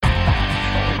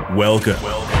Welcome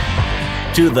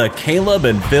to the Caleb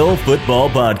and Phil Football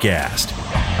Podcast,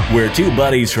 where two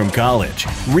buddies from college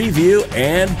review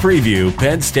and preview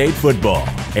Penn State football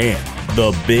and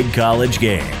the big college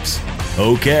games.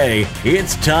 Okay,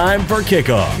 it's time for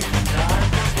kickoff.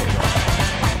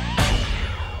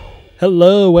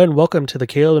 Hello and welcome to the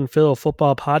Caleb and Phil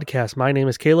Football Podcast. My name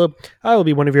is Caleb. I will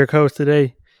be one of your hosts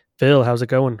today. Phil, how's it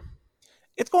going?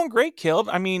 It's going great, Caleb.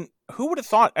 I mean, who would have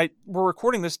thought? We're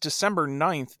recording this December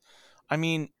 9th. I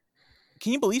mean,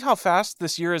 can you believe how fast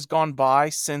this year has gone by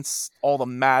since all the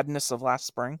madness of last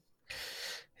spring?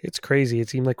 It's crazy. It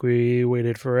seemed like we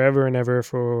waited forever and ever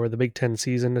for the Big Ten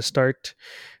season to start.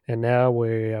 And now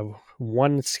we have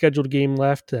one scheduled game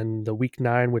left and the week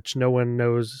 9, which no one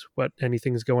knows what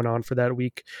anything's going on for that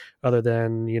week other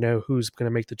than, who's going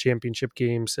to make the championship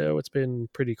game. So it's been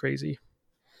pretty crazy.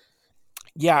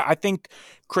 Yeah, I think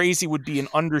crazy would be an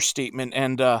understatement,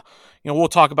 and we'll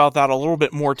talk about that a little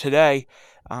bit more today.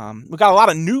 We've got a lot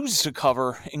of news to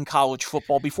cover in college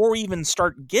football before we even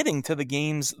start getting to the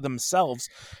games themselves.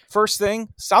 First thing,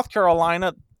 South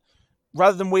Carolina,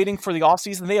 rather than waiting for the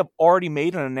offseason, they have already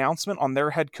made an announcement on their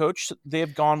head coach. They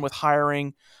have gone with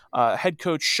hiring head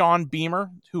coach Sean Beamer,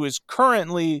 who is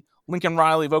currently Lincoln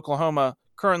Riley of Oklahoma,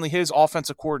 currently his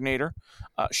offensive coordinator.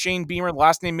 Shane Beamer, the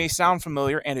last name may sound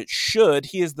familiar, and it should.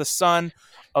 He is the son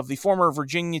of the former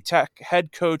Virginia Tech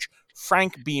head coach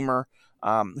Frank Beamer,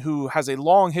 who has a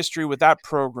long history with that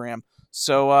program.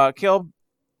 So, Caleb,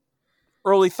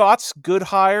 early thoughts? Good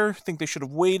hire? Think they should have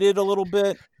waited a little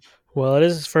bit? Well, it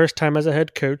is his first time as a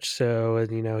head coach, so,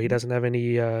 he doesn't have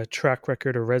any track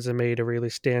record or resume to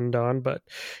really stand on. But,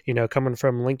 coming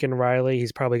from Lincoln Riley,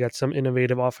 he's probably got some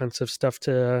innovative offensive stuff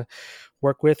to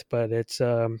work with. But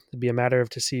it'd be a matter of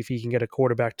to see if he can get a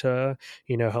quarterback to,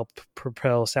 help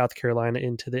propel South Carolina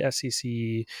into the SEC,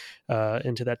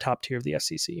 into that top tier of the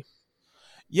SEC.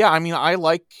 Yeah, I mean, I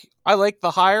like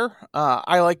the hire.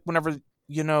 I like whenever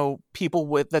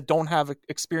people that don't have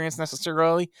experience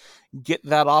necessarily get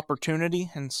that opportunity.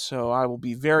 And so I will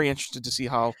be very interested to see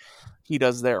how he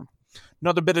does there.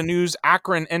 Another bit of news,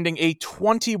 Akron ending a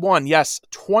 21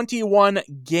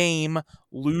 game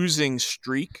losing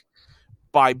streak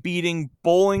by beating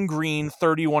Bowling Green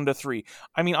 31-3.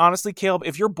 I mean, honestly, Caleb,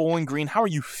 if you're Bowling Green, how are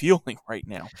you feeling right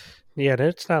now? Yeah,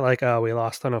 it's not like, we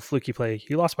lost on a fluky play.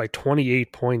 You lost by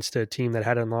 28 points to a team that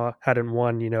hadn't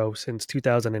won, since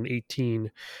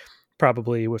 2018,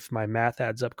 probably, if my math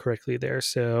adds up correctly there.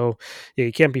 So, yeah,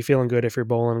 you can't be feeling good if you're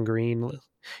Bowling Green.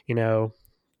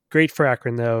 Great for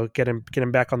Akron, though. Get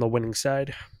him back on the winning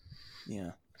side.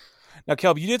 Yeah. Now,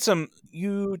 Caleb, you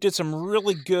did some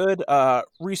really good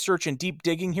research and deep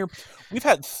digging here. We've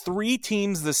had 3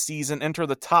 teams this season enter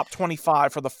the top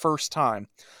 25 for the first time.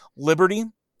 Liberty,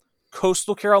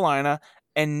 Coastal Carolina,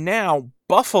 and now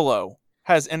Buffalo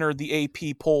has entered the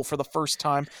AP poll for the first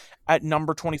time at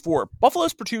number 24. Buffalo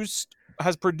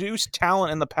has produced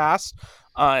talent in the past,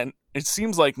 and it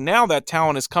seems like now that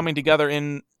talent is coming together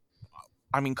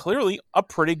clearly a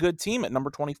pretty good team at number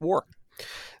 24.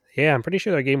 Yeah, I'm pretty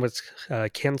sure their game was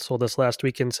canceled this last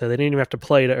weekend, so they didn't even have to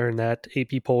play to earn that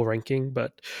AP poll ranking,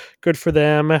 but good for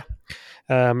them.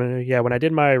 When I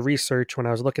did my research, when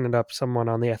I was looking it up, someone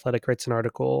on The Athletic writes an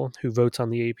article who votes on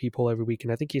the AP poll every week,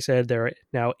 and I think he said there are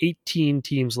now 18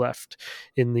 teams left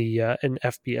in the in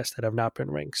FBS that have not been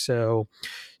ranked. So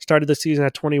started the season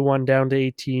at 21 down to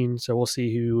 18, so we'll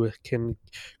see who can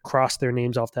cross their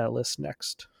names off that list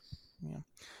next. Yeah.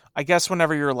 I guess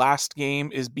whenever your last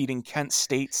game is beating Kent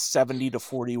State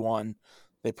 70-41,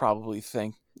 they probably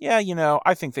think,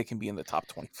 I think they can be in the top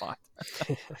 25.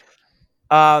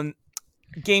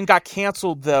 Game got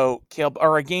canceled, though, Caleb,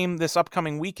 or a game this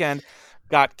upcoming weekend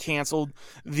got canceled.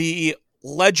 The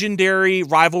legendary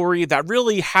rivalry that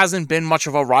really hasn't been much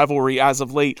of a rivalry as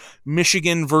of late,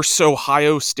 Michigan versus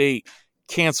Ohio State,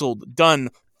 canceled, done,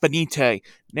 finite.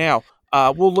 Now,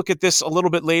 we'll look at this a little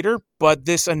bit later, but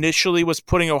this initially was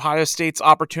putting Ohio State's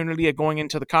opportunity at going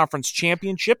into the conference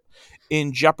championship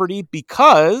in jeopardy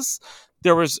because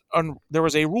there was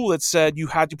a rule that said you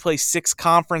had to play 6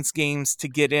 conference games to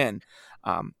get in.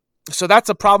 So that's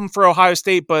a problem for Ohio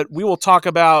State, but we will talk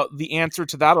about the answer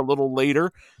to that a little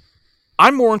later.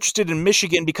 I'm more interested in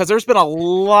Michigan because there's been a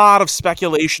lot of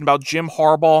speculation about Jim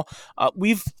Harbaugh.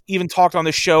 We've even talked on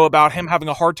this show about him having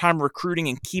a hard time recruiting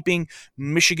and keeping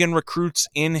Michigan recruits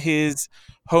in his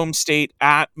home state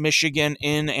at Michigan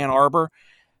in Ann Arbor.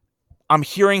 I'm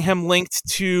hearing him linked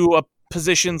to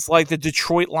positions like the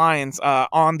Detroit Lions.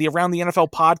 On the Around the NFL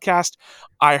podcast,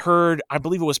 I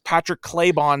believe it was Patrick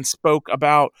Claybon spoke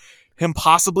about him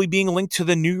possibly being linked to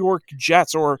the New York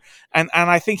Jets, and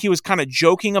I think he was kind of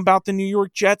joking about the New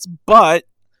York Jets, but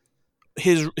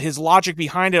his logic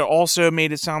behind it also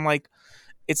made it sound like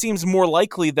it seems more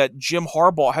likely that Jim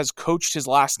Harbaugh has coached his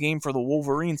last game for the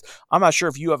Wolverines. I'm not sure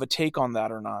if you have a take on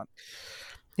that or not.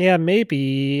 Yeah,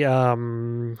 maybe.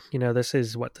 This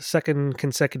is the second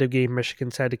consecutive game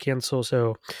Michigan's had to cancel,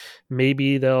 so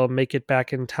maybe they'll make it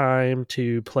back in time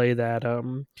to play that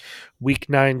week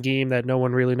 9 game that no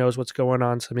one really knows what's going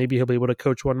on. So maybe he'll be able to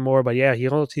coach one more. But yeah,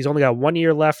 he's only got 1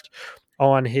 year left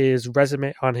on his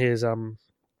resume, on his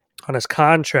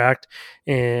contract,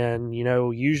 and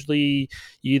usually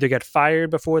you either get fired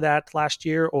before that last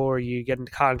year or you get a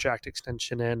contract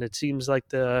extension, and it seems like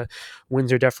the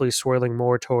winds are definitely swirling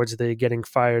more towards the getting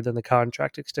fired than the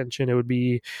contract extension. It would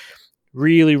be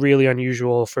really, really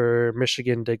unusual for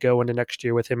Michigan to go into next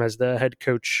year with him as the head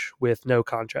coach with no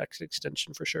contract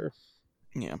extension for sure.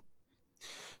 Yeah.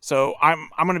 So I'm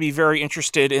going to be very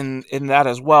interested in that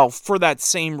as well, for that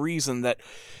same reason that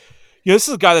this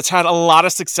is a guy that's had a lot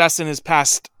of success in his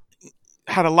past,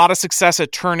 had a lot of success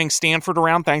at turning Stanford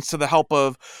around thanks to the help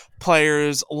of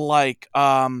players like,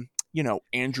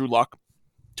 Andrew Luck,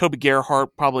 Toby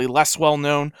Gerhardt, probably less well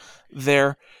known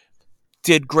there.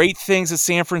 Did great things at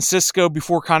San Francisco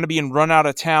before kind of being run out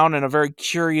of town in a very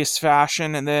curious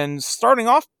fashion, and then starting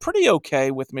off pretty okay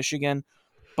with Michigan,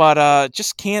 but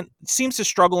just seems to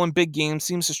struggle in big games,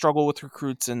 seems to struggle with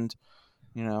recruits, and,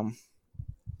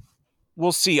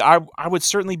 we'll see. I would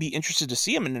certainly be interested to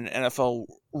see him in an NFL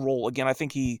role again. I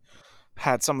think he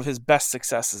had some of his best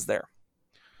successes there.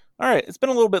 All right, it's been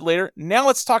a little bit later. Now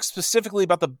let's talk specifically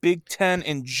about the Big Ten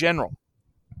in general.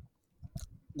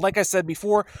 Like I said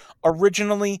before,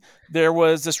 originally there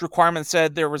was this requirement that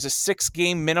said there was a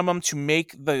 6-game minimum to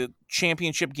make the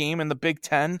championship game in the Big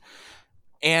Ten.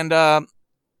 And,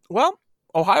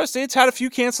 Ohio State's had a few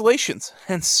cancellations,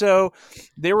 and so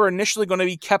they were initially going to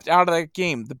be kept out of that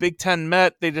game. The Big Ten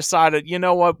met. They decided, you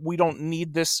know what, we don't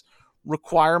need this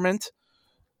requirement.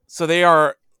 So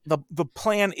the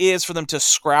plan is for them to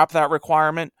scrap that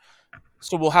requirement.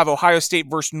 So we'll have Ohio State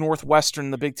versus Northwestern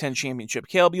in the Big Ten championship.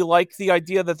 Caleb, you like the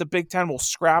idea that the Big Ten will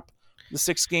scrap the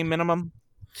 6-game minimum?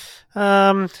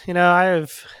 I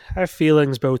have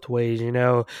feelings both ways.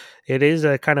 It is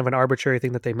a kind of an arbitrary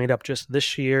thing that they made up just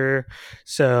this year.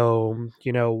 So,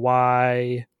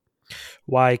 why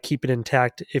keep it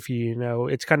intact if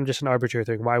it's kind of just an arbitrary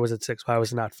thing? Why was it 6? Why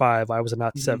was it not 5? Why was it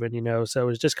not 7? So it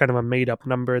was just kind of a made up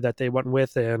number that they went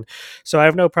with. And so I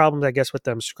have no problems, I guess, with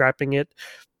them scrapping it.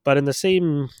 But in the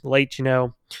same light,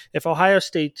 if Ohio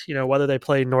State, whether they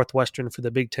play Northwestern for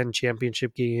the Big Ten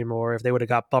championship game or if they would have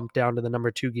got bumped down to the number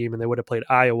 2 game and they would have played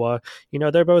Iowa,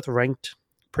 they're both ranked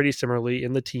pretty similarly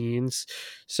in the teens.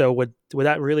 So would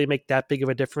that really make that big of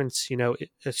a difference,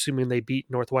 assuming they beat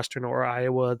Northwestern or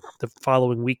Iowa the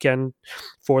following weekend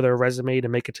for their resume to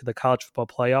make it to the college football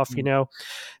playoff,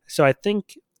 So I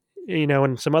think,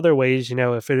 in some other ways,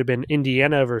 if it had been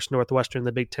Indiana versus Northwestern in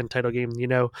the Big Ten title game,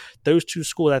 those two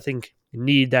schools, I think,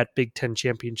 need that Big Ten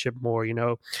championship more.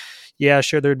 Yeah,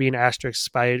 sure, there'd be an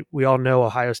asterisk by it. We all know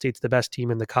Ohio State's the best team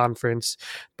in the conference,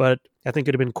 but I think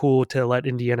it'd have been cool to let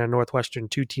Indiana and Northwestern,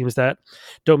 two teams that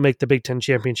don't make the Big Ten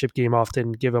championship game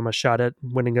often, give them a shot at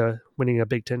winning a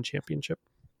Big Ten championship.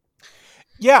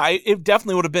 Yeah, it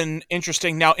definitely would have been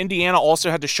interesting. Now, Indiana also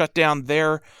had to shut down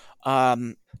their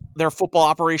football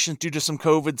operations due to some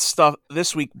COVID stuff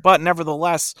this week. But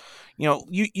nevertheless,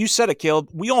 you said it, Caleb.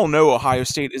 We all know Ohio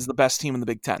State is the best team in the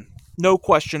Big Ten. No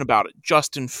question about it.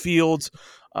 Justin Fields,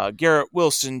 Garrett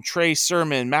Wilson, Trey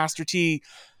Sermon, Master T,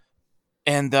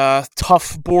 and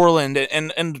Tough Borland,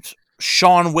 and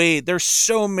Sean Wade. There's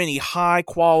so many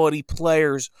high-quality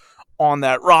players on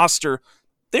that roster.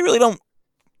 They really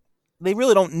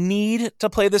don't need to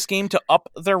play this game to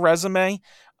up their resume.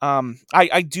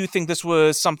 I do think this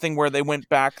was something where they went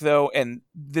back, though, and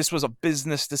this was a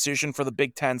business decision for the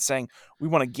Big Ten, saying we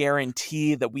want to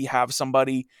guarantee that we have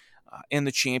somebody in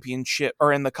the championship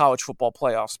or in the college football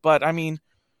playoffs. But, I mean,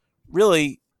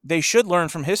 really, they should learn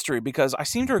from history, because I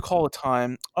seem to recall a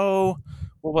time, what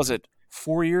was it,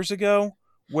 4 years ago,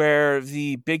 where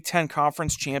the Big Ten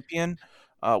conference champion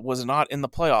was not in the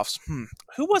playoffs.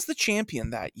 Who was the champion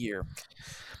that year?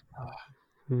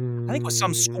 I think it was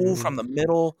some school from the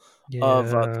middle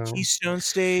of the Keystone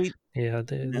State. Yeah,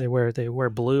 they wear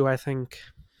blue, I think.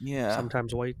 Yeah,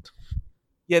 sometimes white.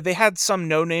 Yeah, they had some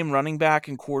no-name running back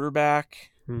and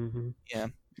quarterback. Mm-hmm. Yeah.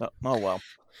 Oh well.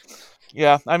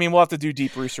 Yeah, I mean, we'll have to do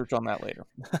deep research on that later.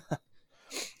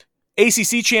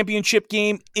 ACC championship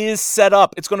game is set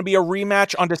up. It's going to be a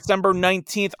rematch on December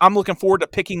 19th. I'm looking forward to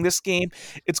picking this game.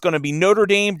 It's going to be Notre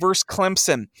Dame versus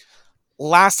Clemson.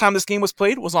 Last time this game was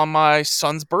played was on my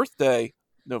son's birthday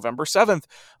November 7th.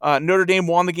 Notre Dame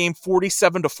won the game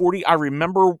 47-40. I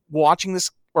remember watching this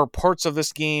or parts of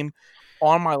this game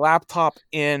on my laptop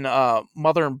in the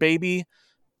mother and baby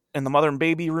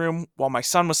room while my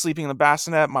son was sleeping in the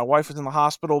bassinet. My wife was in the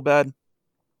hospital bed,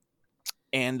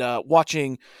 and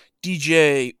watching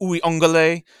DJ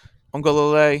Uiagalelei,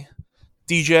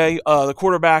 DJ, the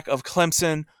quarterback of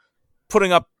Clemson,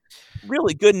 putting up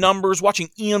really good numbers. Watching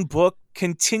Ian Book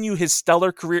continue his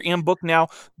stellar career. Ian Book now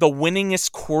the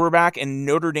winningest quarterback in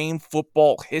Notre Dame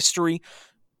football history.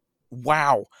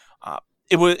 Wow.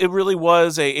 It really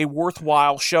was a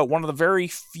worthwhile show. One of the very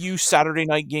few Saturday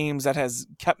night games that has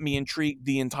kept me intrigued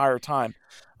the entire time.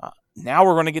 Now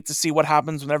we're going to get to see what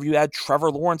happens whenever you add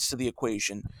Trevor Lawrence to the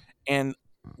equation. And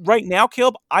right now,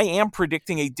 Caleb, I am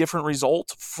predicting a different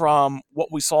result from what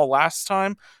we saw last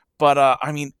time. But,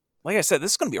 I mean, like I said,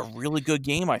 this is going to be a really good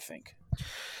game, I think.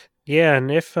 Yeah,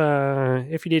 and if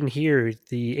you didn't hear,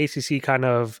 the ACC kind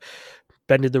of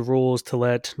bended the rules to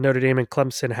let Notre Dame and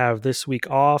Clemson have this week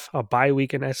off, a bye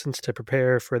week in essence, to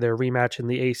prepare for their rematch in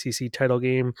the ACC title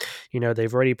game. You know,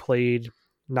 they've already played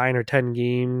 9 or 10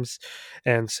 games,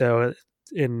 and so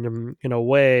in a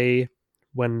way,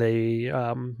 when they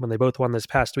both won this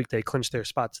past week, they clinched their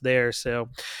spots there. So,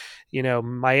 you know,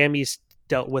 Miami's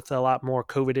dealt with a lot more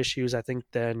COVID issues, I think,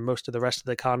 than most of the rest of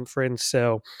the conference.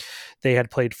 So they had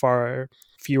played far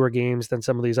fewer games than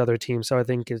some of these other teams. So I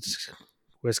think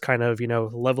was kind of, you know,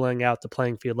 leveling out the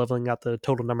playing field, leveling out the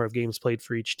total number of games played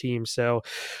for each team. So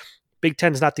Big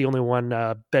Ten's not the only one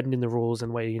bending the rules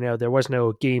in way. You know, there was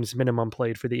no games minimum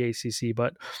played for the ACC,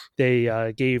 but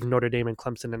they gave Notre Dame and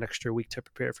Clemson an extra week to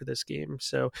prepare for this game.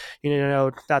 So, you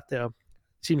know,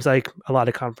 seems like a lot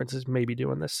of conferences may be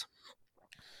doing this.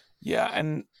 Yeah,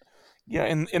 and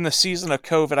in the season of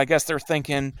COVID, I guess they're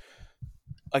thinking,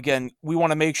 again, we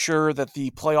want to make sure that the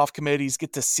playoff committees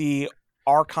get to see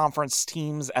our conference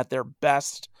teams at their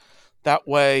best. That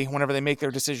way, whenever they make their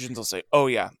decisions, they'll say, oh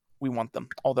yeah, we want them.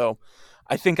 Although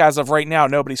I think as of right now,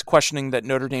 nobody's questioning that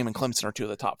Notre Dame and Clemson are two of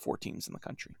the top 4 teams in the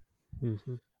country.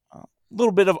 Mm-hmm. A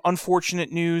little bit of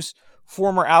unfortunate news.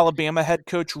 Former Alabama head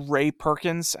coach Ray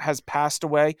Perkins has passed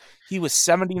away. He was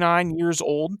 79 years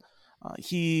old.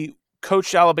 He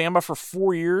coached Alabama for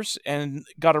 4 years and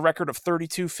got a record of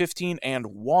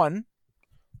 32-15-1.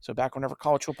 So back whenever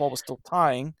college football was still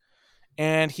tying.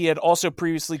 And he had also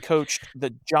previously coached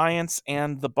the Giants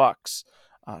and the Bucks.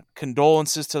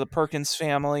 Condolences to the Perkins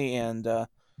family, and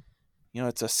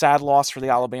it's a sad loss for the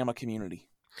Alabama community.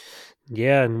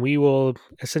 Yeah, and we will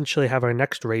essentially have our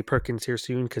next Ray Perkins here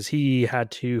soon, because he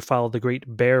had to follow the great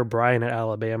Bear Bryant at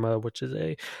Alabama, which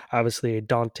is obviously a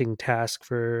daunting task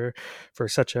for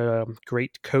such a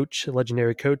great coach, a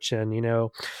legendary coach. And, you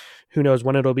know, who knows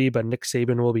when it'll be, but Nick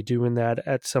Saban will be doing that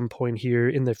at some point here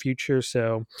in the future.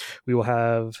 So we will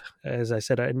have, as I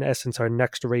said, in essence, our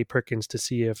next Ray Perkins to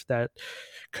see if that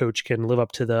coach can live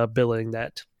up to the billing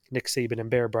that Nick Saban and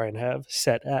Bear Bryant have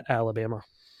set at Alabama.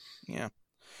 Yeah.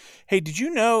 Hey, did you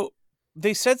know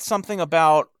they said something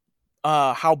about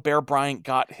how Bear Bryant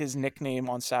got his nickname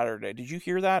on Saturday? Did you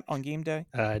hear that on game day?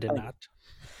 I did not.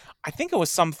 I think it was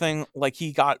something like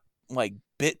he got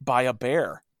bit by a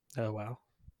bear. Oh, wow.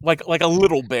 Like a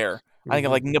little bear. Mm-hmm. I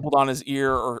think it nibbled on his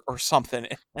ear or something.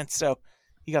 And so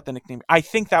he got the nickname. I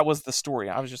think that was the story.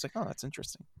 I was just like, oh, that's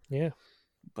interesting. Yeah.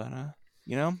 But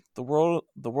the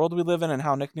world we live in and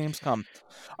how nicknames come.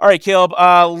 All right, Caleb,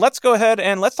 let's go ahead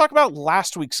and let's talk about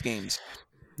last week's games.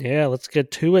 Yeah, let's get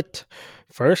to it.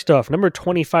 First off, number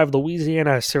 25,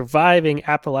 Louisiana surviving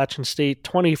Appalachian State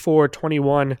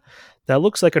 24-21. That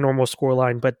looks like a normal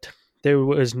scoreline, but there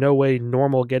was no way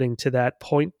normal getting to that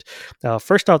point.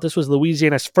 First off, this was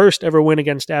Louisiana's first ever win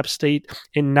against App State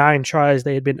in 9 tries.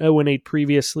 They had been 0-8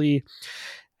 previously.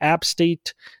 App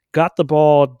State got the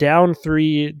ball down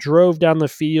 3, drove down the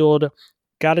field,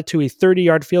 got it to a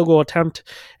 30-yard field goal attempt,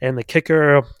 and the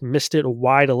kicker missed it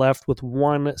wide left with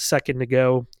 1 second to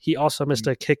go. He also missed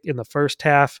a kick in the first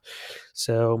half,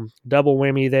 so double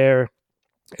whammy there.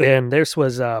 And this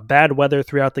was bad weather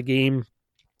throughout the game.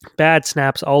 Bad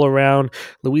snaps all around.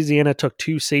 Louisiana took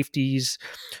 2 safeties.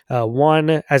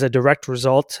 One as a direct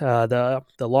result. The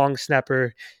long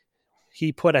snapper,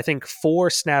 he put, I think, 4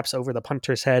 snaps over the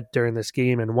punter's head during this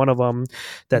game, and one of them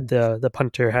that the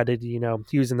punter had to,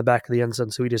 he was in the back of the end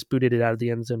zone, so he just booted it out of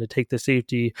the end zone to take the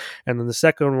safety. And then the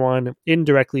second one,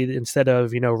 indirectly, instead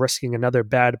of, risking another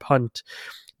bad punt,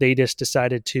 they just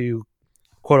decided to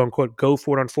quote unquote go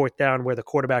for it on fourth down, where the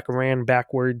quarterback ran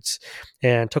backwards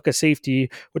and took a safety,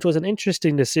 which was an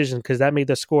interesting decision because that made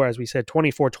the score, as we said,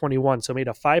 24-21. So it made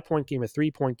a 5-point game a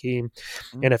 3-point game.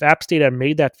 And if App State had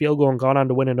made that field goal and gone on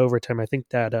to win in overtime, I think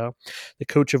that the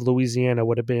coach of Louisiana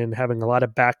would have been having a lot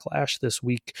of backlash this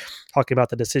week, talking about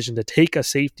the decision to take a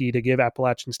safety to give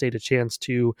Appalachian State a chance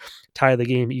to tie the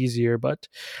game easier. But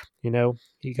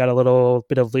he got a little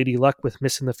bit of lady luck with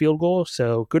missing the field goal.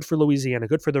 So good for Louisiana,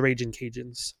 good for the Raging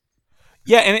Cajuns.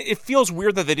 Yeah, and it feels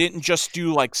weird that they didn't just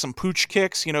do like some pooch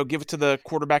kicks, give it to the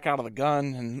quarterback out of the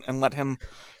gun and let him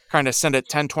kind of send it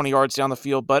 10, 20 yards down the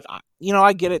field. But,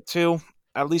 I get it too.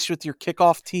 At least with your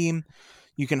kickoff team,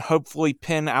 you can hopefully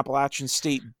pin Appalachian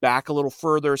State back a little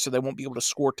further so they won't be able to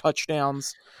score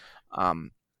touchdowns.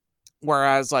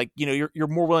 Whereas, you're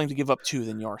more willing to give up 2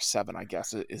 than you are 7, I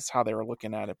guess, is how they were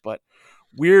looking at it. But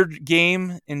weird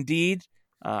game indeed.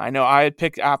 I know I had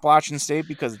picked Appalachian State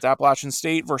because it's Appalachian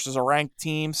State versus a ranked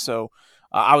team, so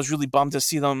I was really bummed to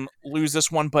see them lose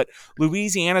this one. But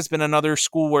Louisiana's been another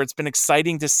school where it's been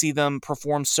exciting to see them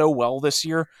perform so well this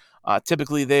year.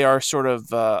 Typically, they are sort of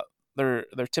they're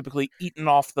typically eaten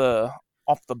off the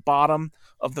bottom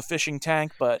of the fish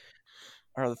tank, but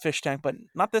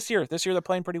not this year. This year they're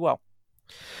playing pretty well.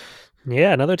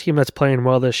 Yeah, another team that's playing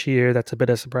well this year, that's a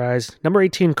bit of a surprise. Number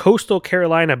 18, Coastal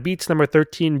Carolina beats number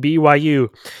 13, BYU,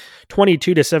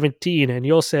 22-17. And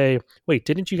you'll say, wait,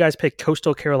 didn't you guys pick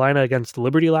Coastal Carolina against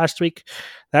Liberty last week?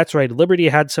 That's right. Liberty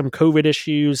had some COVID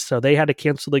issues, so they had to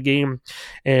cancel the game.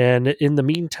 And in the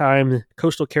meantime,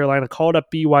 Coastal Carolina called up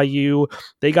BYU.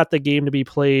 They got the game to be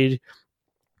played.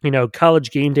 College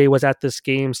Game Day was at this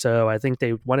game, so I think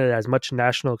they wanted as much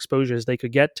national exposure as they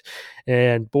could get.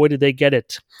 And boy, did they get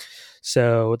it.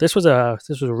 So this was a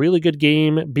really good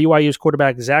game. BYU's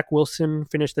quarterback Zach Wilson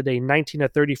finished the day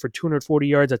 19-30 for 240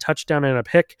 yards, a touchdown and a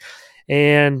pick.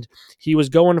 And he was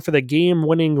going for the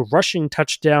game-winning rushing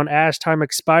touchdown as time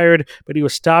expired, but he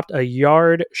was stopped a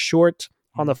yard short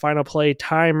on the final play.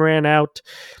 Time ran out.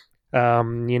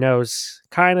 It's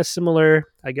kind of similar,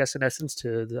 I guess, in essence,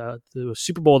 to the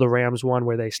Super Bowl the Rams won,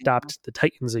 where they stopped the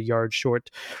Titans a yard short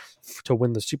to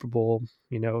win the Super Bowl,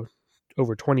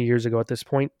 over 20 years ago at this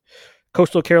point.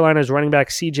 Coastal Carolina's running back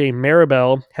CJ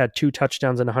Maribel had 2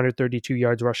 touchdowns and 132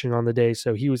 yards rushing on the day,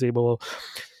 so he was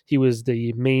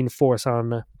the main force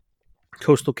on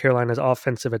Coastal Carolina's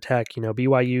offensive attack.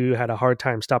 BYU had a hard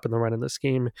time stopping the run in this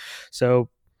game. So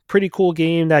pretty cool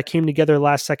game that came together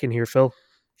last second here, Phil.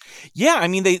 Yeah, I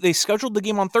mean, they scheduled the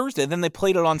game on Thursday, then they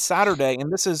played it on Saturday,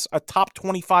 and this is a top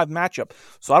 25 matchup.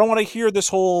 So I don't want to hear this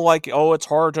whole, it's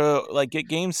hard to, get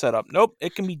games set up. Nope,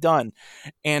 it can be done.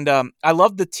 And I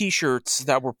love the T-shirts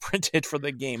that were printed for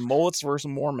the game. Mullets versus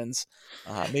Mormons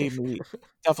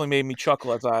definitely made me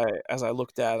chuckle as I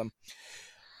looked at them.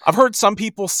 I've heard some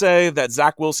people say that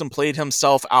Zach Wilson played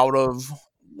himself out of,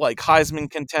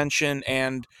 Heisman contention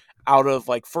and out of,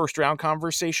 first-round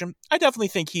conversation. I definitely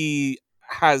think he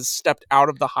has stepped out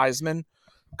of the Heisman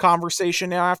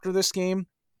conversation now after this game.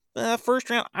 First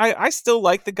round, I still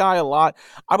like the guy a lot.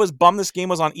 I was bummed this game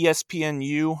was on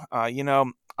ESPNU.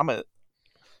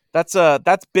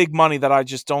 That's big money that I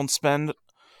just don't spend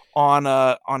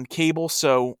on cable,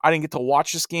 so I didn't get to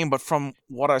watch this game. But from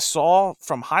what I saw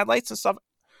from highlights and stuff,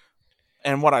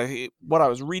 and what I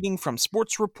was reading from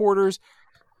sports reporters,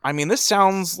 I mean, this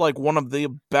sounds like one of the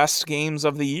best games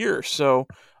of the year. So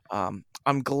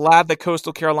I'm glad that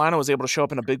Coastal Carolina was able to show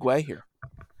up in a big way here.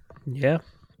 Yeah.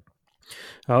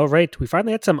 All right. We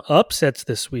finally had some upsets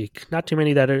this week. Not too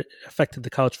many that affected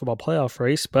the college football playoff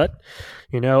race, but,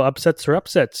 upsets are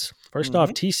upsets. First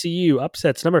off, TCU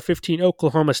upsets number 15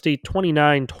 Oklahoma State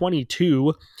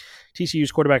 29-22.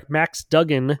 TCU's quarterback Max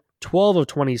Duggan, 12 of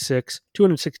 26,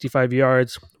 265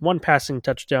 yards, 1 passing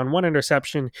touchdown, 1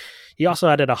 interception. He also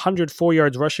added 104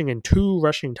 yards rushing and 2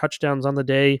 rushing touchdowns on the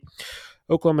day.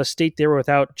 Oklahoma State, they were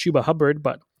without Chuba Hubbard,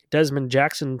 but Desmond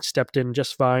Jackson stepped in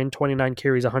just fine. 29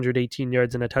 carries, 118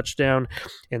 yards, and a touchdown.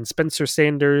 And Spencer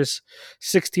Sanders,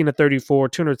 16 of 34,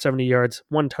 270 yards,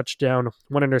 1 touchdown,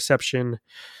 1 interception.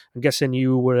 I'm guessing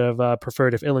you would have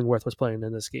preferred if Illingworth was playing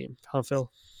in this game, huh, Phil?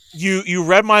 You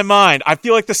read my mind. I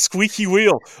feel like the squeaky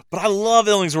wheel, but I love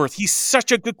Illingsworth. He's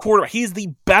such a good quarterback. He's the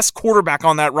best quarterback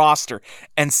on that roster.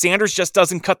 And Sanders just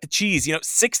doesn't cut the cheese.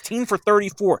 16 for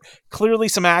 34. Clearly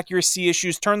some accuracy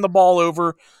issues. Turned the ball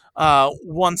over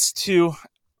once too.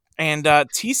 And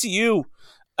TCU,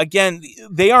 again,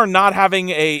 they are not having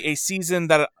a season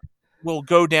that will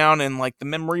go down in the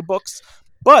memory books,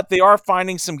 but they are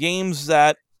finding some games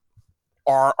that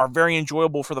are very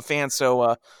enjoyable for the fans.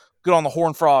 So good on the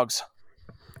Horned Frogs.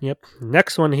 Yep.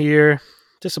 Next one here,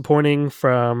 disappointing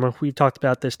we've talked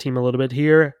about this team a little bit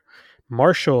here.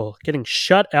 Marshall getting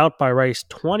shut out by Rice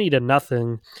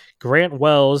 20-0. Grant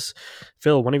Wells,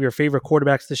 Phil, one of your favorite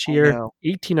quarterbacks this year,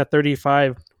 18 of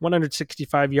 35,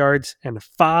 165 yards, and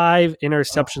 5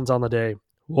 interceptions on the day.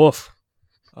 Woof.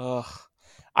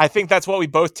 I think that's what we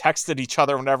both texted each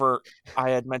other whenever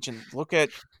I had mentioned, look at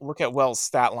Wells'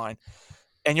 stat line.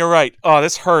 And you're right. Oh,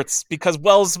 this hurts because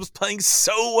Wells was playing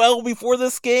so well before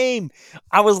this game.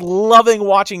 I was loving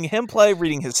watching him play,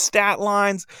 reading his stat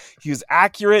lines. He was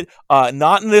accurate.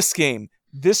 Not in this game.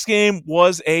 This game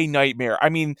was a nightmare. I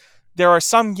mean, there are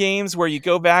some games where you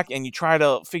go back and you try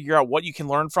to figure out what you can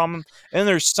learn from them. And then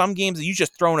there's some games that you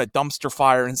just throw in a dumpster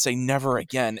fire and say never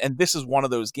again. And this is one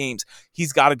of those games.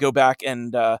 He's got to go back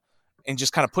and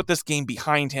just kind of put this game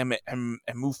behind him and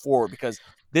move forward because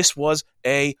this was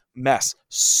a mess.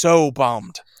 So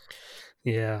bummed.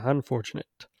 Yeah, unfortunate.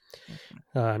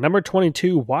 Number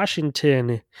 22,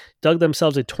 Washington dug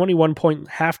themselves a 21-point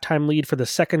halftime lead for the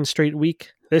second straight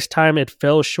week. This time it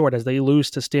fell short as they lose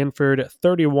to Stanford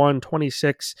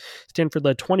 31-26. Stanford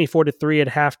led 24-3 at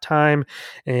halftime,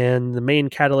 and the main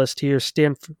catalyst here,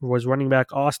 Stanford, was running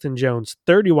back Austin Jones,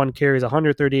 31 carries,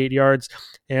 138 yards,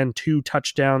 and 2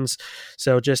 touchdowns.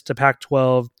 So just a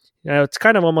Pac-12. It's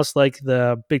kind of almost like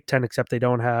the Big Ten, except they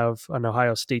don't have an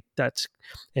Ohio State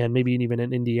and maybe even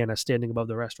an Indiana standing above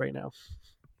the rest right now.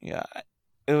 Yeah,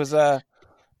 it was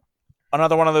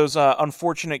another one of those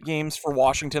unfortunate games for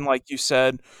Washington, like you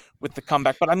said, with the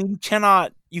comeback. But I mean, you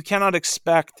cannot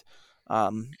expect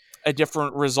a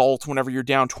different result whenever you're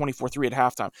down 24-3 at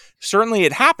halftime. Certainly,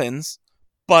 it happens,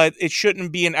 but it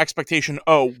shouldn't be an expectation.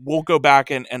 Oh, we'll go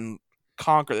back and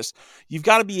conquer this. You've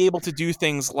got to be able to do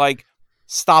things like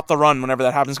stop the run whenever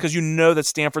that happens, because you know that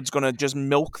Stanford's going to just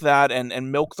milk that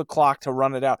and milk the clock to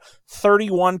run it out.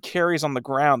 31 carries on the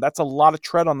ground. That's a lot of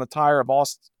tread on the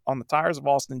tires of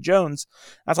Austin Jones.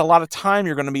 That's a lot of time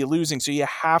you're going to be losing, so you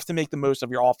have to make the most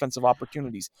of your offensive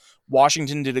opportunities.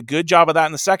 Washington did a good job of that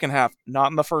in the second half,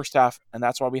 not in the first half, and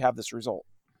that's why we have this result.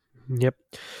 Yep.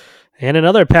 And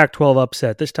another Pac-12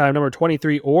 upset, this time number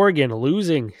 23, Oregon,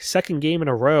 losing second game in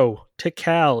a row to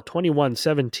Cal,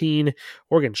 21-17.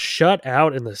 Oregon shut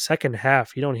out in the second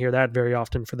half. You don't hear that very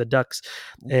often for the Ducks.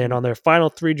 And on their final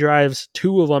 3 drives,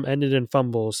 2 of them ended in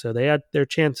fumbles. So they had their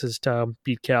chances to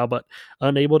beat Cal, but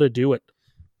unable to do it.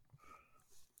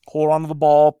 Hold on to the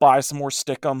ball, buy some more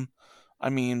stickum.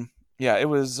 I mean, yeah, it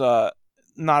was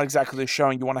not exactly the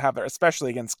showing you want to have there,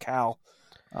 especially against Cal.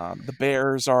 The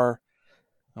Bears are...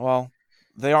 Well,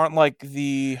 they aren't like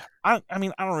the... I'm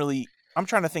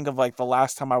trying to think of like the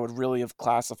last time I would really have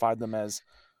classified them as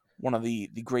one of the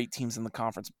great teams in the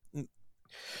conference.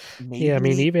 Maybe. Yeah, I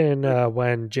mean, even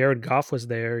when Jared Goff was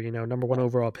there, number 1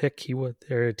 overall pick,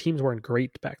 their teams weren't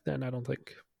great back then, I don't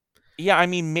think. Yeah, I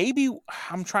mean, maybe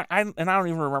I don't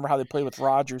even remember how they played with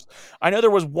Rodgers. I know there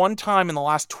was one time in the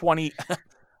last 20... I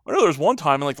know there was one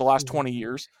time in like the last 20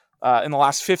 years... in the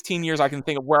last 15 years, I can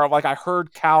think of where like I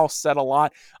heard Cal said a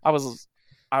lot. I was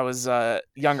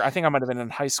younger. I think I might have been in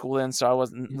high school then, so I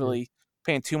wasn't really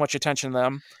paying too much attention to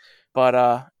them. But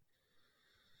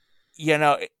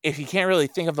if you can't really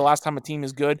think of the last time a team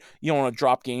is good, you don't want to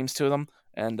drop games to them.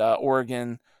 And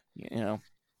Oregon,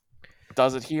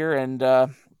 does it here, and they're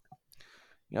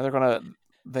gonna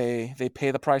they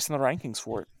pay the price in the rankings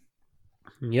for it.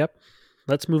 Yep.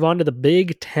 Let's move on to the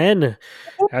Big Ten.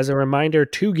 As a reminder,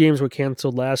 2 games were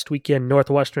canceled last weekend,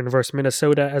 Northwestern versus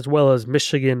Minnesota, as well as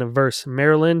Michigan versus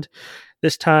Maryland.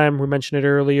 This time, we mentioned it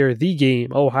earlier, the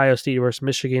game, Ohio State versus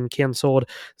Michigan, canceled.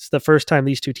 It's the first time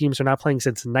these 2 teams are not playing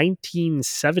since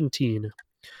 1917.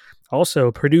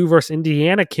 Also, Purdue versus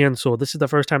Indiana canceled. This is the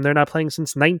first time they're not playing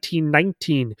since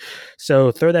 1919.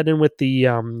 So throw that in with the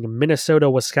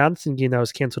Minnesota-Wisconsin game that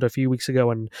was canceled a few weeks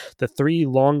ago, and the 3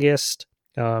 longest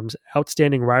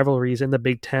outstanding rivalries in the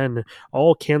Big Ten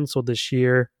all canceled this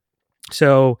year.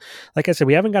 So, like I said,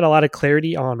 we haven't got a lot of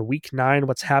clarity on Week 9,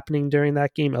 what's happening during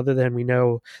that game, other than we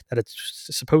know that it's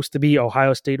supposed to be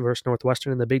Ohio State versus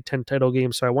Northwestern in the Big Ten title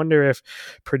game. So I wonder if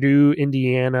Purdue,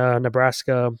 Indiana,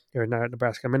 Minnesota,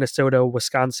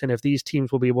 Wisconsin, if these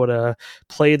teams will be able to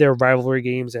play their rivalry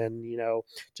games and,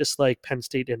 just like Penn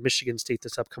State and Michigan State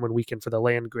this upcoming weekend for the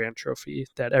land-grant trophy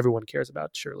that everyone cares about,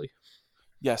 surely.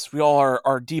 Yes, we all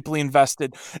are deeply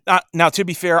invested. Now, to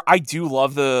be fair, I do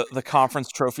love the conference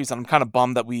trophies, and I'm kind of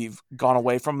bummed that we've gone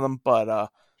away from them,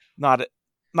 but not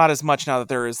as much now that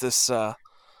there is this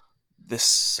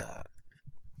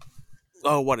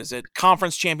what is it?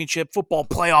 Conference championship football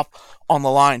playoff on the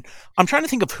line. I'm trying to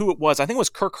think of who it was. I think it was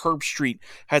Kirk Herbstreit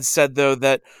had said, though,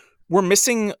 that we're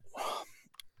missing,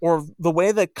 or the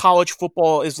way that college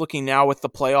football is looking now with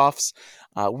the playoffs,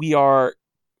 we are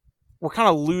we're kind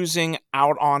of losing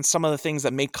out on some of the things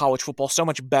that make college football so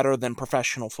much better than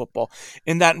professional football.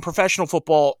 In that in professional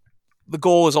football, the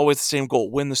goal is always the same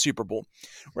goal, win the Super Bowl.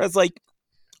 Whereas like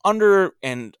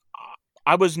and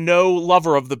I was no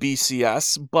lover of the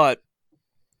BCS, but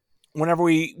whenever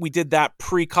we did that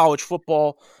pre-college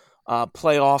football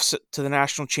playoffs to the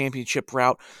national championship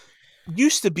route,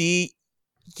 used to be,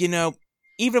 even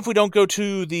if we don't go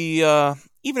to the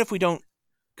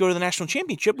national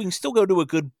championship, we can still go to a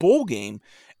good bowl game.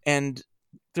 And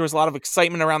there was a lot of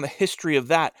excitement around the history of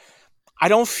that. I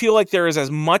don't feel like there is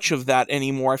as much of that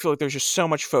anymore. I feel like there's just so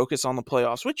much focus on the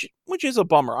playoffs, which is a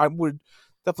bummer. I would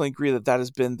definitely agree that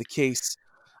has been the case.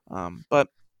 But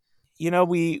we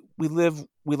live,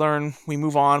 we learn, we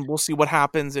move on. We'll see what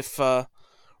happens if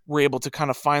we're able to kind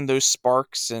of find those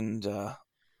sparks and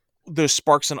those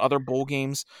sparks in other bowl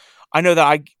games. I know that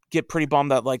I get pretty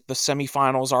bummed that like the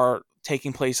semifinals are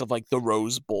taking place of like the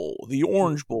Rose Bowl, the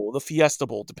Orange Bowl, the Fiesta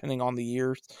Bowl, depending on the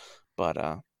years. But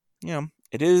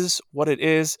it is what it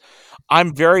is.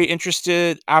 I'm very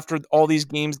interested after all these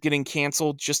games getting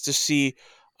canceled just to see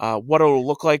what it'll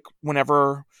look like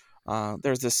whenever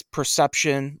there's this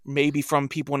perception maybe from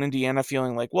people in Indiana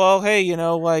feeling like, well, hey,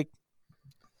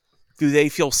 do they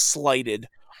feel slighted?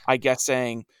 I guess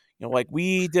saying, like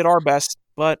we did our best,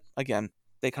 but again,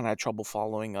 they kind of had trouble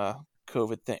following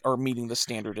COVID thing or meeting the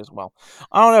standard as well.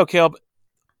 I don't know, Caleb.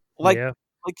 Like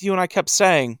you and I kept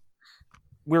saying,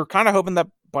 we were kind of hoping that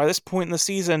by this point in the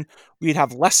season we'd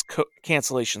have less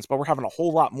cancellations, but we're having a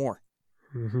whole lot more.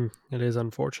 Mm-hmm. It is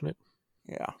unfortunate.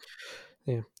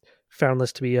 Yeah. Found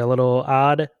this to be a little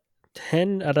odd.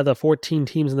 10 out of the 14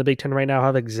 teams in the Big Ten right now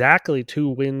have exactly 2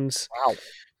 wins. Wow.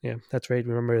 Yeah, that's right.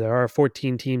 Remember, there are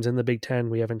 14 teams in the Big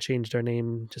Ten. We haven't changed our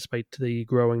name despite the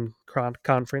growing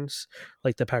conference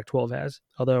like the Pac-12 has.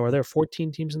 Although, are there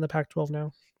 14 teams in the Pac-12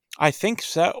 now? I think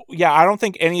so. Yeah, I don't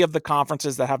think any of the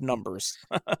conferences that have numbers.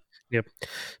 Yep.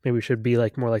 Maybe we should be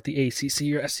more like the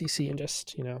ACC or SEC and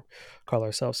just, call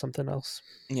ourselves something else.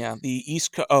 Yeah, the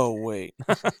East Coast. Oh, wait.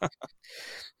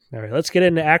 All right, let's get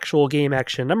into actual game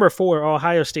action. Number 4,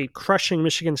 Ohio State crushing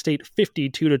Michigan State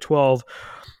 52-12.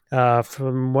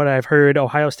 From what I've heard,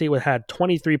 Ohio State had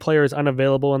 23 players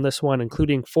unavailable in this one,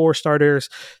 including 4 starters,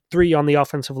 3 on the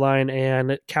offensive line,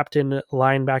 and captain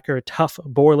linebacker Tuff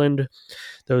Borland.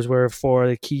 Those were 4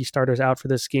 the key starters out for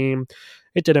this game.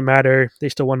 It didn't matter. They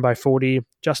still won by 40.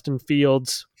 Justin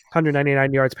Fields,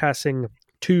 199 yards passing,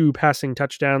 2 passing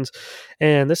touchdowns.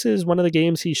 And this is one of the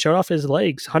games he showed off his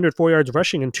legs, 104 yards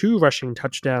rushing and 2 rushing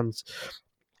touchdowns.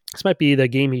 This might be the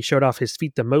game he showed off his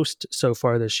feet the most so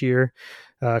far this year.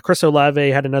 Chris Olave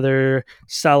had another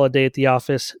solid day at the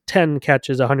office, 10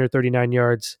 catches, 139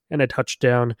 yards, and a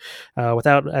touchdown.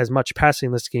 Without as much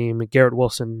passing this game, Garrett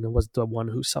Wilson was the one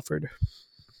who suffered.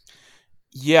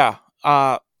 Yeah.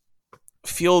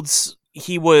 Fields,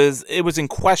 it was in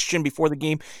question before the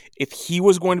game if he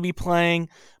was going to be playing,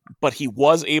 but he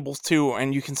was able to,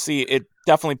 and you can see it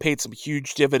definitely paid some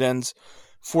huge dividends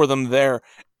for them there.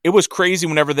 It was crazy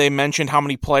whenever they mentioned how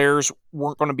many players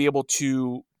weren't going to be able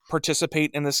to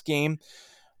participate in this game.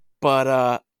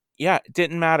 But it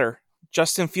didn't matter.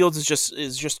 Justin Fields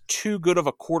is just too good of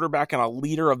a quarterback and a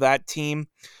leader of that team.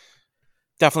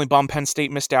 Definitely bummed Penn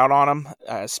State missed out on him,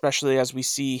 especially as we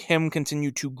see him continue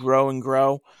to grow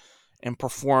and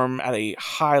perform at a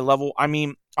high level. I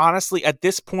mean, honestly, at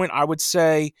this point, I would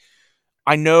say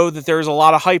I know that there's a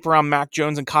lot of hype around Mac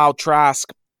Jones and Kyle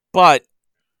Trask, but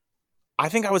I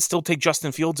think I would still take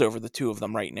Justin Fields over the two of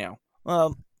them right now.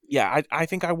 I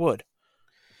think I would.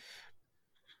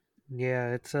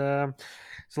 Yeah, it's a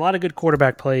lot of good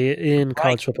quarterback play in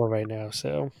college football right now,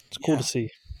 so it's cool to see.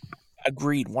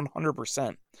 Agreed, 100%.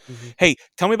 Mm-hmm. Hey,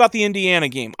 tell me about the Indiana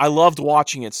game. I loved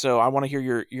watching it, so I want to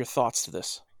hear your thoughts to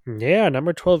this. Yeah,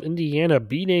 number 12 Indiana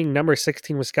beating number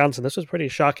 16 Wisconsin. This was pretty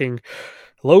shocking.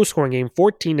 Low scoring game,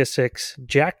 14-6.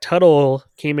 Jack Tuttle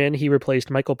came in. He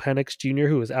replaced Michael Penix Jr.,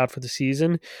 who was out for the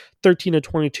season.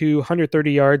 13-22,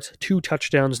 130 yards, 2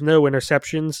 touchdowns, no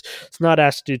interceptions. It's not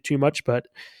asked to do too much, but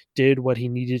did what he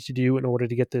needed to do in order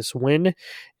to get this win.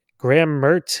 Graham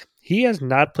Mertz, he has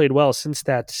not played well since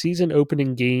that season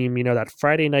opening game, that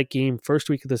Friday night game, first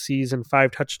week of the season,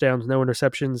 5 touchdowns, no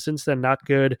interceptions. Since then, not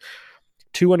good.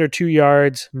 202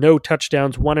 yards, no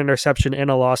touchdowns, 1 interception,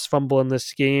 and a lost fumble in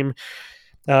this game.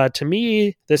 To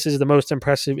me, this is the most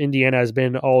impressive Indiana has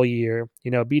been all year.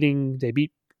 They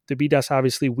beat us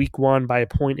obviously week 1 by a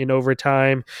point in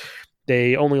overtime.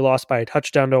 They only lost by a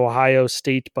touchdown to Ohio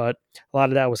State, but a lot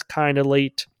of that was kind of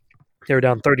late. They were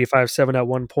down 35-7 at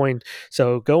one point.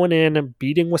 So going in,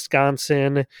 beating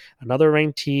Wisconsin, another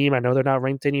ranked team. I know they're not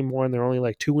ranked anymore, and they're only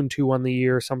like 2-2 on the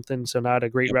year or something, so not a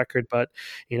great record. But,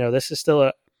 this is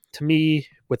still to me,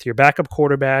 with your backup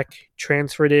quarterback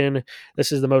transferred in,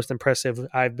 this is the most impressed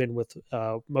I've been with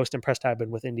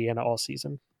Indiana all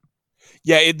season.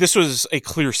 Yeah, this was a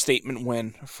clear statement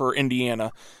win for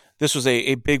Indiana. This was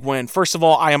a big win. First of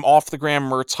all, I am off the Graham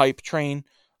Mertz hype train.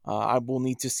 I will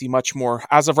need to see much more.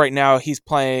 As of right now, he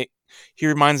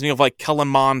reminds me of like Kellen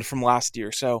Mond from last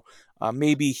year. So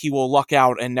maybe he will luck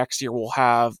out, and next year we'll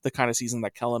have the kind of season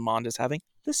that Kellen Mond is having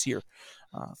this year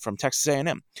from Texas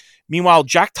A&M. Meanwhile,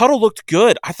 Jack Tuttle looked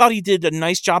good. I thought he did a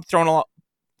nice job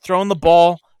throwing the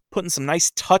ball, putting some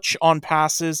nice touch on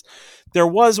passes. There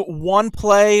was one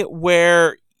play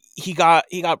where he got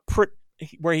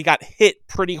hit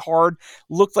pretty hard.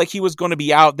 Looked like he was going to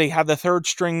be out. They had the third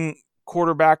string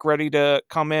quarterback ready to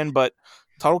come in, but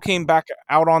Tuttle came back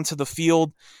out onto the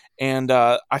field, and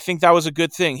I think that was a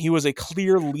good thing. He was a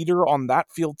clear leader on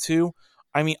that field too.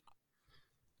 I mean,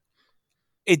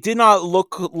 it did not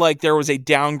look like there was a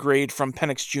downgrade from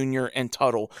Penix Jr. and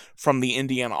Tuttle from the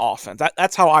Indiana offense.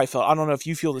 That's how I felt. I don't know if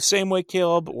you feel the same way,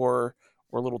 Caleb, or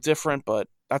a little different, but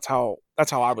that's how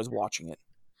I was watching it.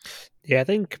 Yeah, I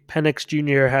think Penix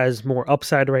Jr. has more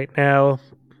upside right now.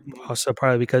 Also,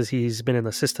 probably because he's been in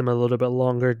the system a little bit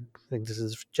longer. I think this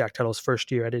is Jack Tuttle's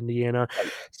first year at Indiana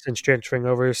since transferring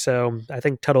over. So I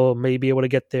think Tuttle may be able to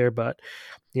get there. But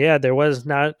yeah, there was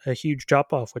not a huge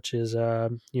drop off, which is,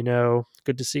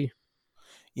 good to see.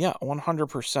 Yeah,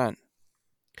 100%.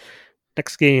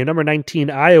 Next game, number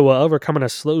 19, Iowa overcoming a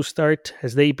slow start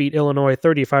as they beat Illinois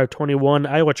 35-21.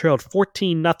 Iowa trailed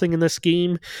 14-0 in this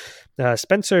game.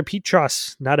 Spencer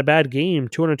Petras, not a bad game.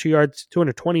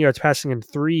 220 yards passing and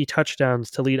 3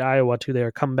 touchdowns to lead Iowa to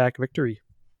their comeback victory.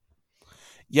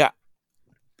 Yeah,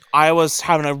 Iowa's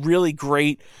having a really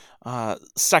great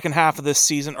second half of this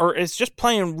season, or it's just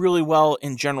playing really well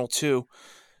in general too.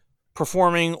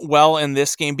 Performing well in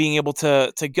this game, being able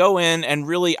to go in and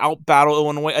really out-battle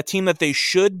Illinois, a team that they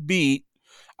should beat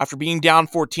after being down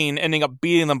 14, ending up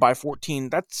beating them by 14.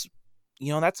 That's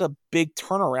a big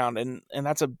turnaround, and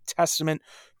that's a testament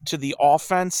to the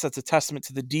offense. That's a testament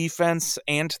to the defense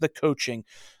and to the coaching.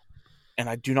 And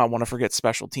I do not want to forget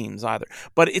special teams either.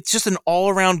 But it's just an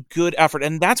all-around good effort,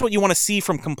 and that's what you want to see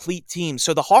from complete teams.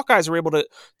 So the Hawkeyes are able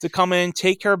to come in,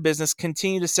 take care of business,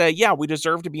 continue to say, yeah, we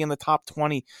deserve to be in the top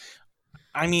 20.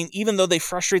 I mean, even though they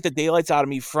frustrate the daylights out of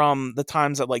me from the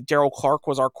times that like Darryl Clark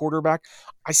was our quarterback,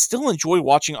 I still enjoy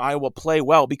watching Iowa play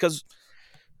well because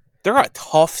they're a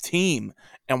tough team,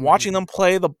 and watching them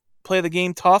play the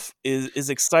game tough is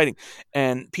exciting.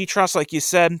 And Petras, like you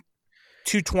said,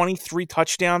 223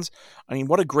 touchdowns. I mean,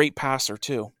 what a great passer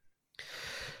too.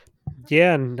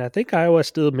 Yeah, and I think Iowa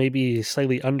still maybe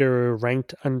slightly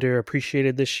underranked,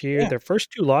 underappreciated this year. Yeah. Their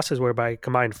first 2 losses were by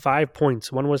combined 5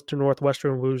 points. One was to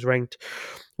Northwestern, who was ranked.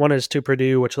 One is to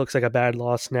Purdue, which looks like a bad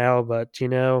loss now. But,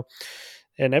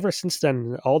 and ever since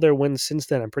then, all their wins since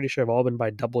then, I'm pretty sure have all been by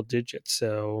double digits.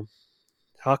 So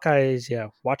Hawkeyes, yeah,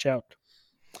 watch out.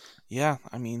 Yeah,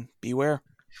 I mean, beware.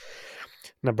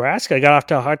 Nebraska got off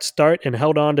to a hot start and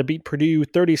held on to beat Purdue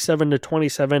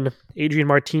 37-27. Adrian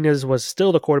Martinez was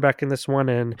still the quarterback in this one,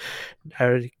 and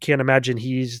I can't imagine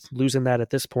he's losing that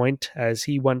at this point, as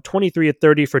he went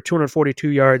 23-30 for 242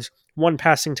 yards, 1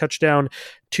 passing touchdown,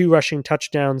 2 rushing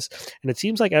touchdowns. And it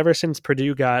seems like ever since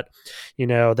Purdue got,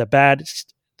 the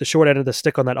short end of the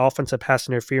stick on that offensive pass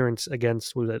interference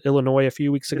against Illinois a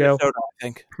few weeks ago, Minnesota, I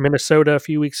think. Minnesota a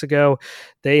few weeks ago,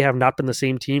 they have not been the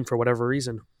same team for whatever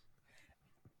reason.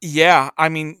 Yeah, I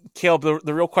mean, Caleb,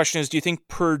 the real question is, do you think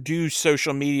Purdue's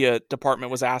social media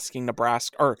department was asking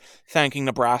Nebraska or thanking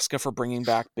Nebraska for bringing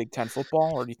back Big Ten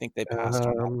football, or do you think they passed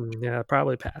on that? Yeah,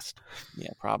 probably passed. Yeah,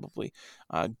 probably.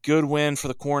 Good win for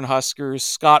the Cornhuskers.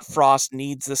 Scott Frost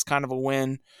needs this kind of a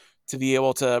win to be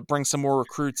able to bring some more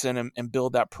recruits in and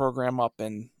build that program up.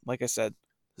 And like I said,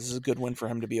 this is a good win for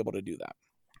him to be able to do that.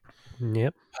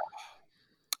 Yep.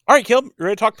 All right, Caleb, you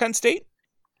ready to talk Penn State?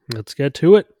 Let's get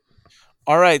to it.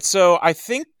 All right, so I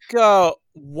think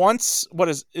once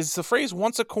is the phrase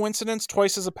once a coincidence,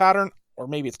 twice as a pattern, or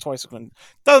maybe it's twice a coincidence.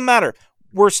 Doesn't matter.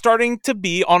 We're starting to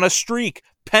be on a streak.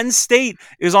 Penn State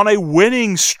is on a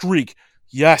winning streak.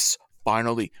 Yes,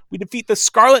 finally. We defeat the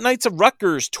Scarlet Knights of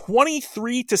Rutgers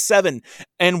 23-7.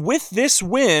 And with this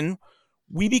win,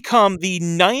 we become the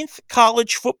 9th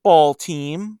college football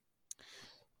team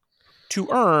to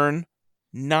earn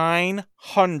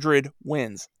 900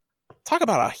 wins. Talk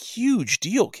about a huge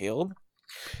deal, Caleb.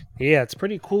 Yeah, it's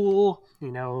pretty cool.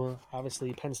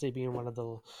 Obviously Penn State being one of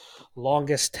the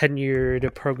longest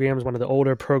tenured programs, one of the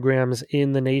older programs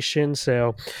in the nation.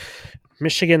 So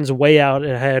Michigan's way out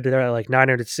ahead. They're at like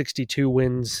 962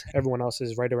 wins. Everyone else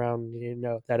is right around,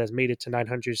 that has made it to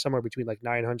 900, somewhere between like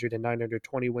 900 and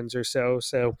 920 wins or so.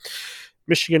 So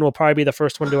Michigan will probably be the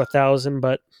first one to 1,000,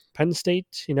 but Penn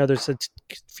State, there's a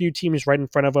few teams right in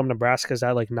front of them. Nebraska's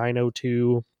at like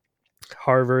 902.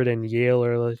 Harvard and Yale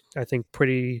are, I think,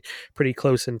 pretty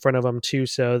close in front of them too.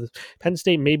 So Penn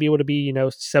State may be able to be,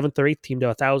 seventh or eighth team to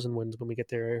 1,000 wins when we get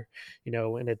there,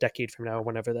 in a decade from now,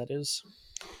 whenever that is.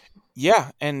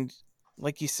 Yeah, and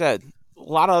like you said, a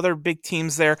lot of other big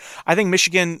teams there. I think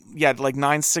Michigan, like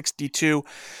 962.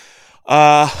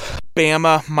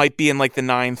 Bama might be in like the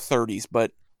 930s,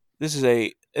 but this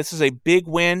is a big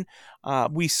win.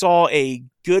 We saw a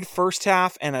good first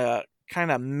half and a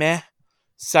kind of meh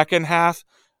second half.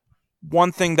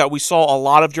 One thing that we saw a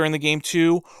lot of during the game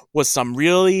too was some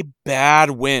really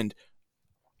bad wind.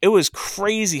 It was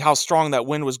crazy how strong that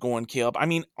wind was going, Caleb. I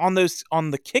mean, on the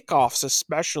kickoffs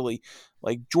especially,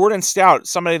 like Jordan Stout,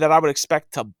 somebody that I would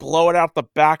expect to blow it out the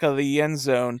back of the end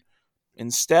zone.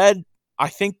 Instead, I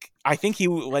think he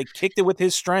like kicked it with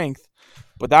his strength,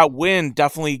 but that wind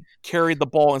definitely carried the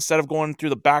ball instead of going through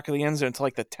the back of the end zone to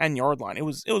like the 10-yard line. It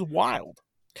was wild.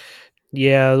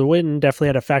 Yeah, the wind definitely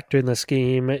had a factor in this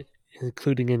game,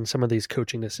 including in some of these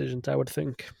coaching decisions, I would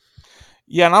think.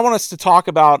 Yeah, and I want us to talk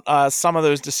about some of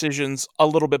those decisions a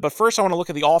little bit. But first, I want to look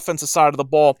at the offensive side of the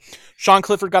ball. Sean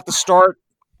Clifford got the start.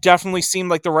 Definitely seemed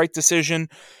like the right decision.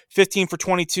 15 for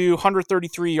 22,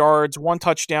 133 yards, 1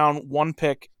 touchdown, 1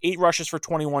 pick, 8 rushes for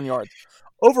 21 yards.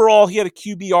 Overall, he had a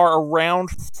QBR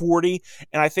around 40,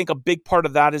 and I think a big part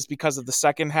of that is because of the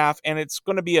second half, and it's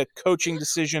going to be a coaching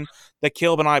decision that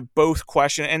Caleb and I both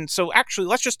question. And so actually,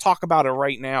 let's just talk about it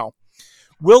right now.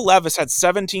 Will Levis had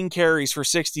 17 carries for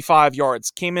 65 yards,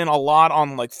 came in a lot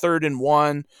on like 3rd and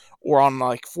 1 or on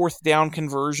like 4th down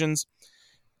conversions.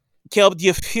 Caleb, do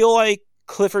you feel like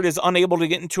Clifford is unable to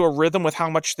get into a rhythm with how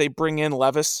much they bring in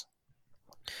Levis?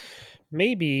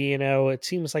 Maybe, it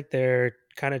seems like they're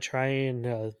kind of trying.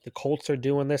 The Colts are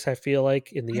doing this, I feel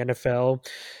like, in the NFL.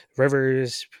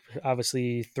 Rivers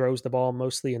obviously throws the ball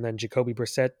mostly, and then Jacoby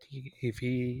Brissett,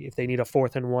 if they need a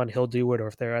 4th and 1, he'll do it, or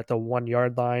if they're at the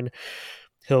 1-yard line,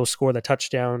 he'll score the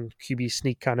touchdown. QB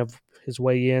sneak kind of his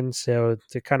way in. So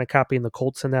they're kind of copying the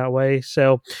Colts in that way.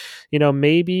 So,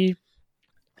 maybe,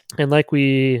 and like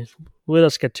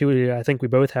let's get to it. I think we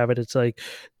both have it. It's like,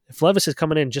 if Levis is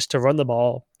coming in just to run the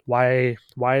ball, why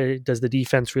does the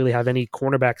defense really have any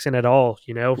cornerbacks in at all?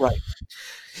 Right.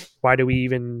 Why do we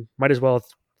even, might as well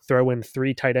throw in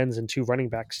 3 tight ends and 2 running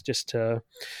backs just to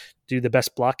do the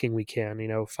best blocking we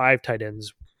can, 5 tight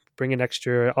ends, bring in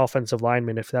extra offensive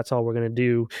linemen if that's all we're going to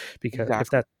do, because Exactly. if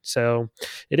that, so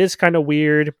it is kind of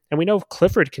weird. And we know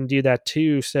Clifford can do that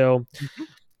too. So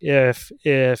if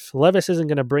Levis isn't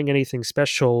going to bring anything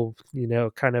special,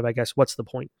 kind of, I guess, what's the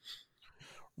point?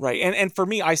 Right. And for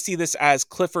me, I see this as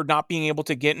Clifford not being able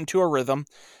to get into a rhythm,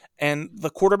 and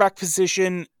the quarterback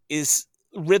position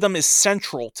rhythm is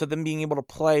central to them being able to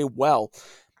play well.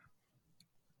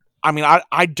 I mean,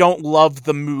 I don't love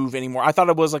the move anymore. I thought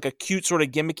it was like a cute sort of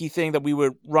gimmicky thing that we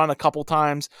would run a couple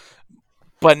times,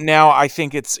 but now I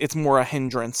think it's more a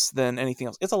hindrance than anything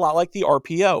else. It's a lot like the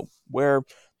RPO, where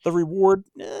the reward,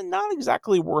 not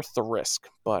exactly worth the risk,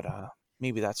 but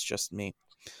maybe that's just me.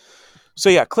 So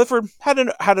yeah, Clifford had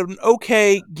an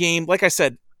okay game. Like I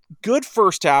said, good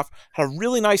first half, had a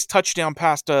really nice touchdown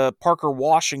pass to Parker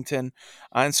Washington.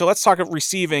 And so let's talk about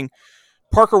receiving.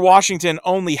 Parker Washington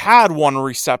only had 1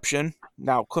 reception.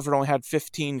 Now, Clifford only had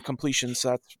 15 completions, so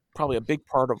that's probably a big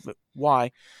part of it.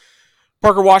 Why?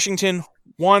 Parker Washington,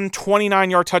 1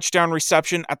 29-yard touchdown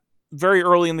reception at very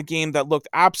early in the game that looked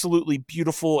absolutely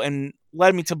beautiful and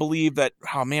led me to believe that,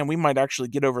 oh man, we might actually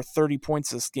get over 30 points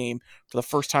this game for the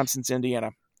first time since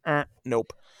Indiana.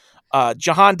 Nope.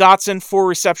 Jahan Dotson, 4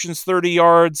 receptions, 30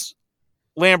 yards.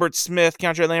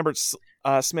 Keontae Lambert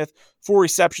Smith, 4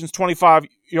 receptions, 25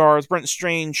 yards. Brenton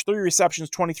Strange, 3 receptions,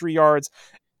 23 yards.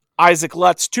 Isaac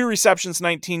Lutz, 2 receptions,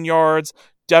 19 yards.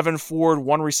 Devin Ford,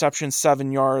 1 reception,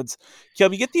 7 yards.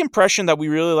 Caleb, you get the impression that we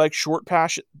really like short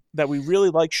passes.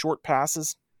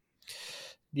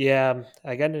 Yeah,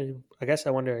 I guess I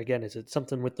wonder again, is it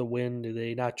something with the wind? Do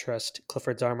they not trust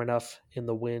Clifford's arm enough in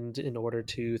the wind in order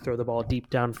to throw the ball deep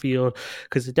downfield?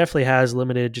 Because it definitely has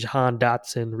limited Jahan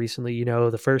Dotson recently,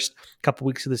 the first couple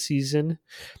weeks of the season,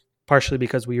 partially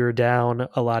because we were down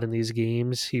a lot in these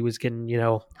games. He was getting,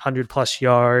 100 plus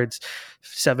yards,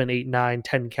 7, 8, 9,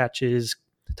 10 catches,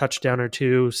 touchdown or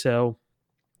 2. So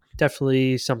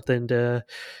definitely something to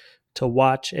to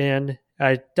watch. And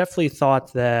I definitely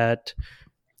thought that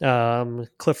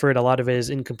Clifford, a lot of his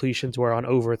incompletions were on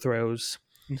overthrows,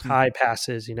 high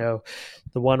passes. The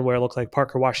one where it looked like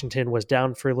Parker Washington was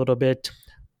down for a little bit.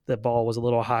 The ball was a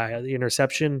little high. The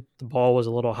interception, the ball was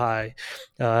a little high.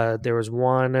 There was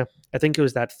one, I think it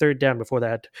was that third down before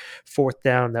that fourth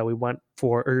down that we went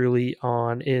for early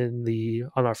on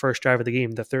on our first drive of the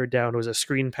game. The third down was a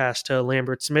screen pass to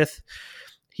Lambert Smith.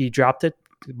 He dropped it.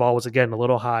 The ball was again a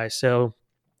little high. So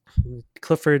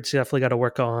Clifford's definitely got to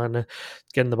work on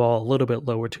getting the ball a little bit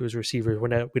lower to his receivers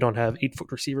when we don't have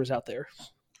 8-foot receivers out there.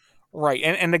 Right.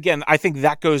 And again, I think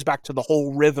that goes back to the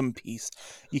whole rhythm piece.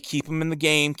 You keep him in the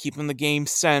game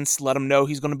sense, let him know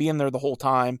he's going to be in there the whole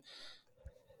time.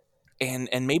 And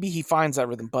maybe he finds that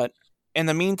rhythm. But in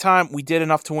the meantime, we did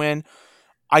enough to win.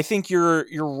 I think you're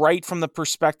right from the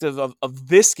perspective of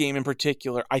this game in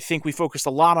particular. I think we focused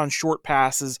a lot on short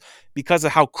passes because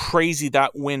of how crazy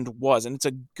that wind was. And it's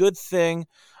a good thing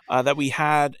that we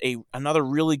had another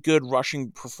really good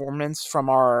rushing performance from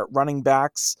our running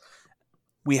backs.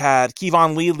 We had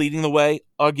Kevon Lee leading the way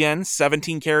again,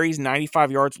 17 carries,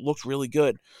 95 yards, looked really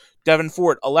good. Devin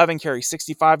Ford, 11 carries,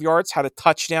 65 yards, had a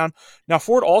touchdown. Now,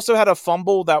 Ford also had a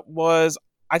fumble that was,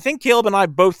 I think Caleb and I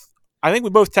we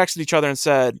both texted each other and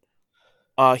said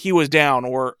he was down,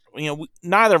 or,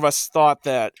 neither of us thought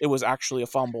that it was actually a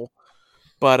fumble.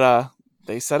 But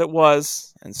they said it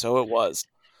was, and so it was.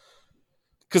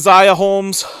 Keziah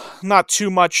Holmes, not too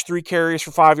much, 3 carries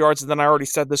for 5 yards. And then I already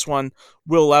said this one.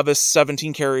 Will Levis,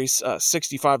 17 carries,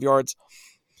 65 yards.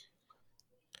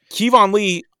 Kevon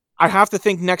Lee, I have to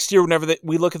think next year whenever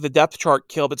we look at the depth chart,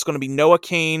 Caleb, it's going to be Noah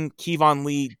Cain, Kevon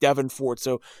Lee, Devin Ford.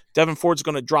 So Devin Ford's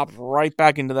going to drop right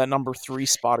back into that number 3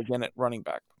 spot again at running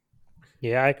back.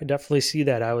 Yeah, I could definitely see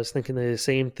that. I was thinking the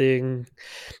same thing.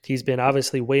 He's been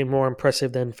obviously way more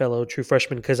impressive than fellow true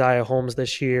freshman Keziah Holmes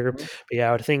this year. But yeah,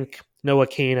 I would think Noah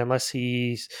Cain, unless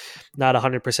he's not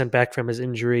 100% back from his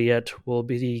injury yet, will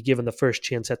be given the first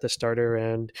chance at the starter.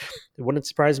 And it wouldn't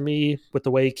surprise me with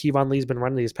the way Kevon Lee's been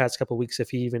running these past couple of weeks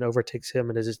if he even overtakes him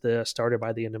and is the starter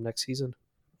by the end of next season.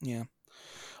 Yeah.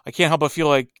 I can't help but feel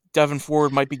like Devin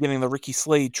Ford might be getting the Ricky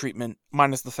Slade treatment,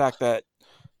 minus the fact that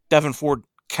Devin Ford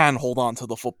can hold on to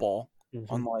the football,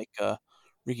 unlike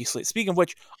Ricky Slade. Speaking of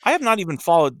which, I have not even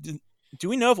followed. Do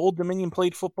we know if Old Dominion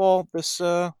played football this?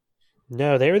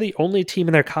 No, they were the only team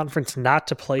in their conference not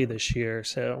to play this year.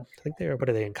 So I think what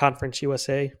are they in Conference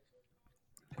USA?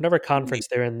 Whatever conference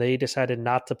they're in, they decided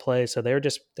not to play. So they're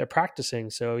practicing.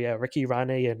 So yeah, Ricky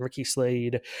Rane and Ricky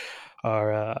Slade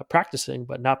are practicing,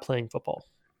 but not playing football.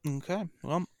 Okay,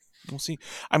 well, we'll see.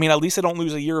 I mean, at least they don't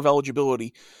lose a year of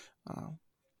eligibility.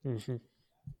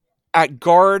 At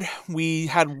guard, we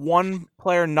had one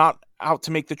player not out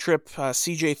to make the trip.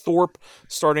 CJ Thorpe,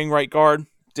 starting right guard,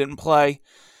 didn't play.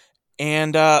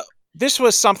 And this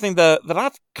was something that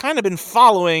I've kind of been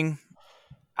following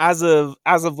as of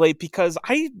late, because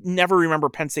I never remember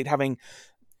Penn State having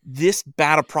this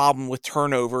bad a problem with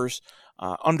turnovers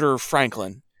under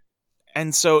Franklin.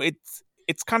 And so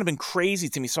it's kind of been crazy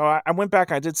to me. So I went back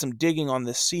and I did some digging on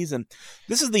this season.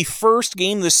 This is the first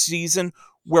game this season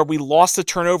where we lost the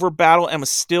turnover battle and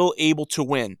was still able to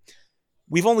win.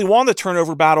 We've only won the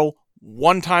turnover battle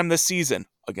one time this season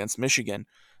against Michigan.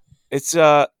 It's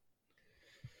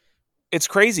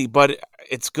crazy, but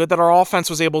it's good that our offense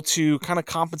was able to kind of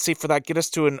compensate for that, get us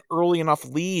to an early enough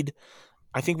lead.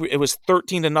 I think it was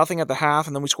 13-0 at the half,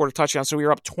 and then we scored a touchdown, so we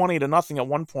were up 20-0 at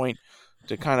one point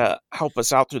to kind of help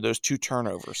us out through those 2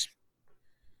 turnovers.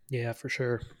 Yeah, for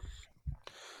sure.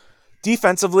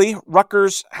 Defensively,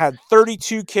 Rutgers had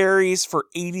 32 carries for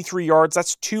 83 yards.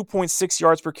 That's 2.6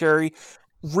 yards per carry.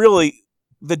 Really,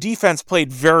 the defense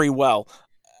played very well,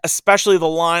 especially the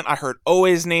line. I heard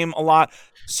Owe's name a lot.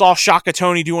 Saw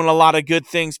Shakatoni doing a lot of good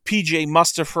things. PJ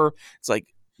Mustafer. It's like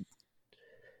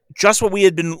just what we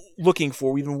had been looking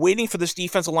for. We've been waiting for this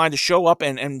defensive line to show up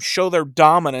and show their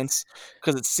dominance,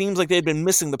 because it seems like they'd been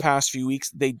missing the past few weeks.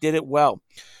 They did it well.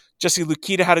 Jesse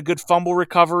Lukita had a good fumble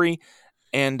recovery,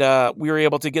 and we were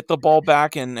able to get the ball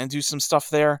back and do some stuff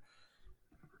there.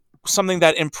 Something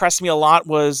that impressed me a lot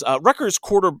was Rutgers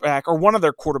quarterback, or one of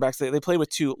their quarterbacks, they played with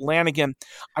 2, Lanigan.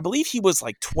 I believe he was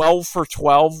like 12 for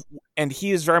 12, and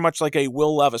he is very much like a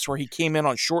Will Levis, where he came in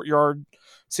on short yard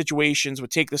situations,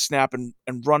 would take the snap and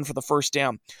run for the first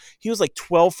down. He was like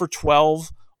 12 for 12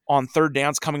 on third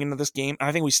downs coming into this game, and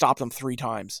I think we stopped him 3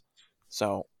 times.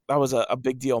 So that was a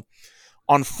big deal.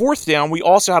 On fourth down, we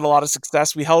also had a lot of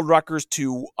success. We held Rutgers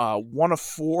to 1 of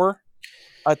 4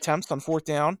 attempts on fourth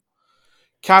down.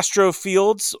 Castro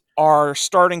Fields, our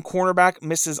starting cornerback,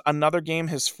 misses another game,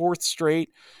 his 4th straight.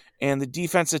 And the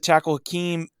defensive tackle,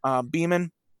 Hakeem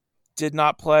Beeman, did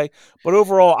not play. But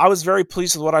overall, I was very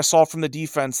pleased with what I saw from the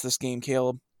defense this game,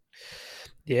 Caleb.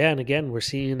 Yeah, and again, we're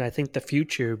seeing, I think, the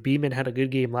future. Beeman had a good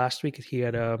game last week. He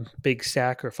had a big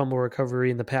sack or fumble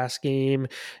recovery in the past game,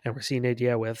 and we're seeing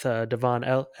it, with Devon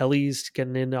Ellis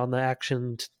getting in on the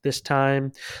action this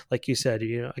time. Like you said,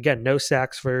 again, no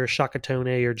sacks for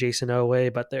Shakatone or Jason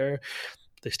Owe, but they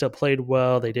still played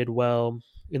well. They did well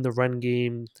in the run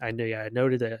game. I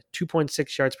noted that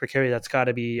 2.6 yards per carry. That's got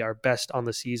to be our best on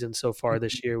the season so far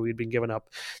this year. We've been giving up,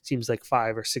 seems like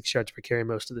 5 or 6 yards per carry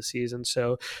most of the season.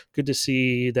 So good to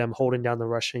see them holding down the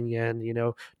rushing and,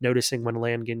 noticing when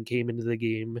Langan came into the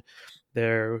game,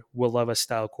 their Will Levis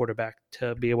style quarterback,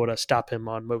 to be able to stop him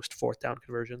on most fourth down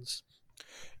conversions.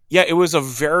 Yeah, it was a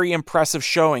very impressive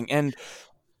showing. And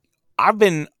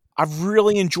I've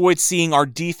really enjoyed seeing our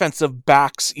defensive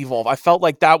backs evolve. I felt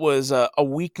like that was a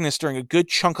weakness during a good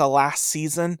chunk of last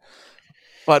season.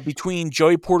 But between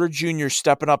Joey Porter Jr.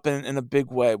 stepping up in a big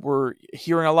way, we're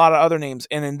hearing a lot of other names.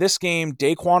 And in this game,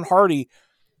 Daquan Hardy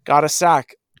got a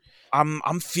sack.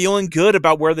 I'm feeling good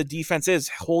about where the defense is,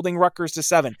 holding Rutgers to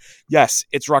 7. Yes,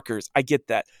 it's Rutgers. I get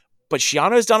that. But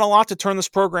Shiano's done a lot to turn this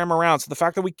program around. So the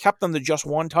fact that we kept them to just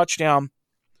 1 touchdown,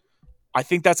 I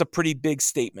think that's a pretty big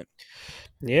statement.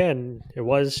 Yeah, and it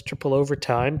was triple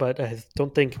overtime, but I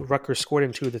don't think Rutgers scored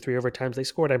in 2 of the 3 overtimes they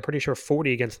scored. I'm pretty sure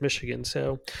 40 against Michigan.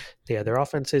 So, yeah, their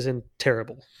offense isn't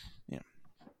terrible. Yeah.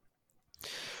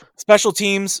 Special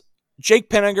teams, Jake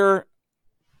Pinniger.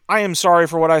 I am sorry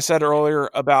for what I said earlier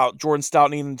about Jordan Stout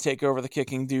needing to take over the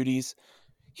kicking duties.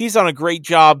 He's done a great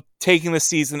job taking the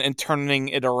season and turning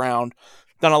it around.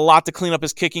 Done a lot to clean up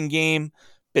his kicking game.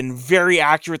 Been very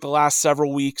accurate the last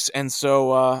several weeks, and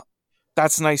so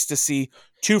that's nice to see.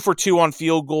 2 for 2 on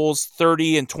field goals,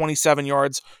 30 and 27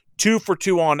 yards. 2 for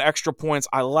 2 on extra points.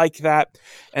 I like that.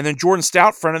 And then Jordan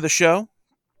Stout, friend of the show,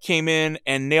 came in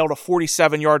and nailed a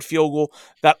 47-yard field goal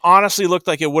that honestly looked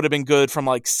like it would have been good from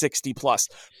like 60 plus.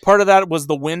 Part of that was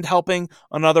the wind helping.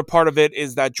 Another part of it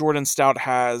is that Jordan Stout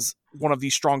has one of the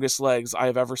strongest legs I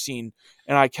have ever seen,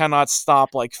 and I cannot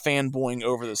stop like fanboying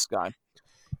over this guy.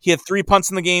 He had 3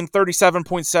 punts in the game,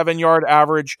 37.7 yard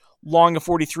average, long of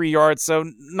 43 yards. So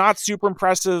not super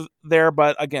impressive there,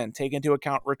 but again, take into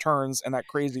account returns and that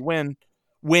crazy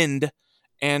wind.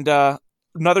 And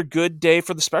another good day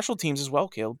for the special teams as well,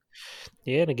 Caleb.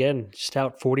 Yeah, and again,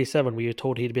 Stout 47. We were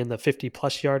told he'd been the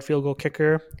 50-plus yard field goal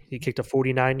kicker. He kicked a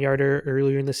 49-yarder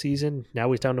earlier in the season.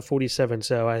 Now he's down to 47.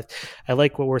 So I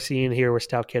like what we're seeing here with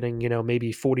Stout getting,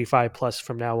 maybe 45-plus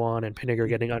from now on and Pinniger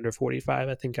getting under 45.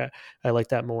 I think I like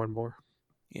that more and more.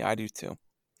 Yeah, I do too.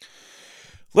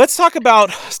 Let's talk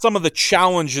about some of the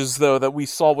challenges, though, that we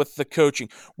saw with the coaching.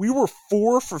 We were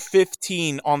 4 for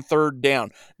 15 on third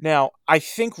down. Now, I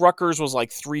think Rutgers was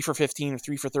like 3 for 15 or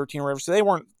 3 for 13 or whatever, so they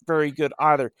weren't very good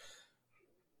either.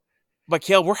 But,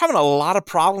 Caleb, we're having a lot of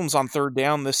problems on third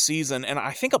down this season, and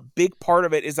I think a big part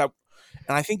of it is that,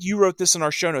 and I think you wrote this in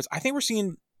our show notes, I think we're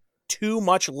seeing too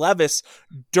much Levis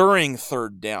during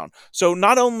third down. So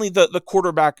not only the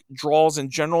quarterback draws in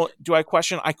general do I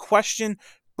question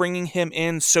bringing him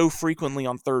in so frequently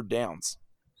on third downs.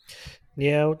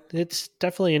 Yeah, it's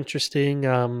definitely interesting.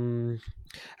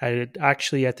 I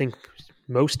think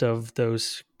most of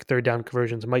those third down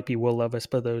conversions might be Will Levis,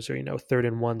 but those are, 3rd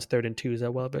and 1s, 3rd and 2s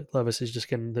that Levis is just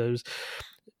getting those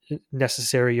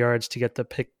necessary yards to get the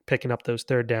picking up those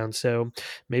third downs. So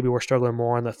maybe we're struggling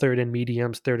more on the 3rd and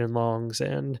mediums, 3rd and longs.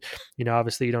 And,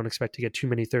 obviously you don't expect to get too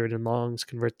many 3rd and longs,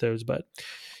 convert those, but,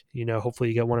 hopefully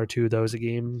you get 1 or 2 of those a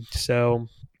game. So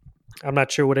I'm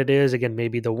not sure what it is. Again,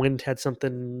 maybe the wind had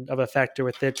something of a factor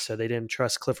with it, so they didn't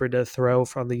trust Clifford to throw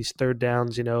from these third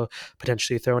downs,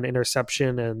 potentially throw an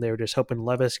interception, and they were just hoping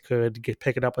Levis could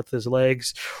pick it up with his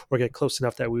legs or get close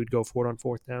enough that we would go for it on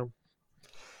 4th down.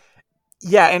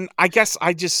 Yeah, and I guess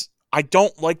I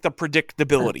don't like the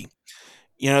predictability.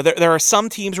 There are some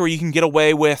teams where you can get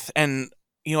away with, and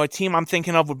a team I'm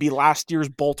thinking of would be last year's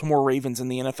Baltimore Ravens in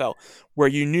the NFL, where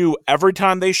you knew every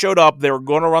time they showed up, they were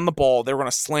going to run the ball, they were going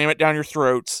to slam it down your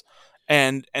throats,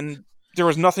 and there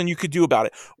was nothing you could do about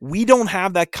it. We don't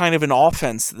have that kind of an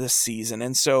offense this season,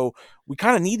 and so we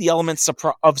kind of need the elements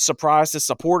of surprise to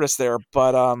support us there,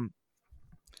 but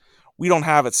we don't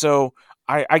have it. So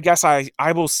I guess I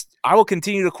will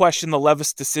continue to question the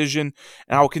Levis decision,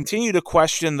 and I will continue to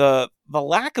question the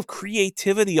lack of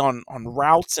creativity on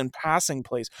routes and passing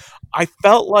plays. I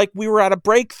felt like we were at a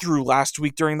breakthrough last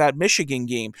week during that Michigan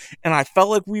game, and I felt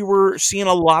like we were seeing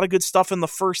a lot of good stuff in the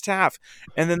first half.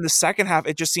 And then the second half,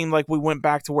 it just seemed like we went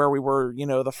back to where we were,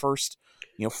 the first,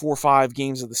 4 or 5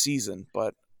 games of the season.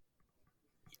 But,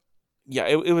 yeah,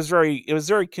 it was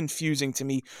very confusing to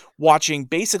me watching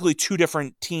basically two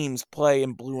different teams play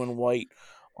in blue and white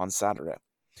on Saturday.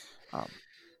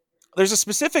 There's a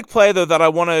specific play though that I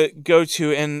want to go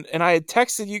to, and I had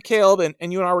texted you, Caleb,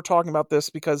 and you and I were talking about this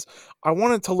because I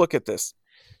wanted to look at this.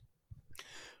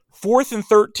 4th and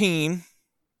 13,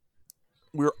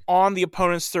 we're on the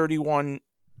opponent's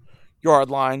 31-yard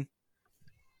line,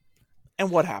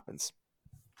 and what happens?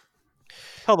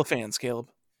 Tell the fans, Caleb.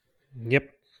 Yep,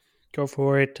 go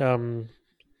for it.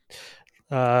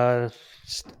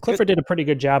 Clifford did a pretty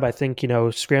good job, I think,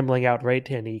 scrambling out right,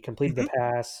 and he completed the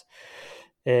pass.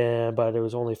 But it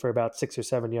was only for about 6 or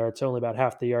 7 yards, so only about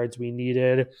half the yards we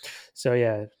needed. So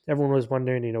yeah, everyone was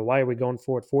wondering, why are we going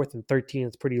for it? 4th and 13,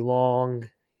 it's pretty long.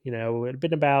 It had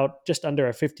been about just under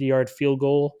a 50-yard field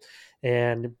goal,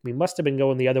 and we must have been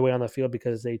going the other way on the field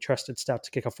because they trusted Stout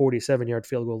to kick a 47-yard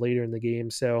field goal later in the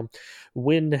game. So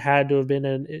wind had to have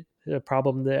been a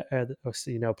problem there,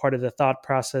 part of the thought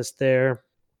process there.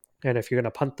 And if you're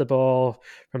going to punt the ball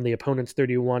from the opponent's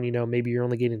 31, maybe you're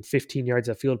only getting 15 yards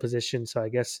of field position. So I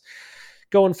guess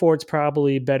going forward's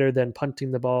probably better than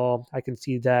punting the ball. I can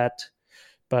see that.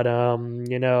 But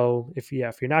if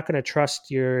you're not going to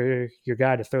trust your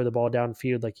guy to throw the ball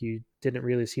downfield like you didn't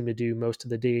really seem to do most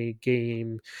of the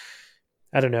game,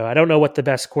 I don't know. I don't know what the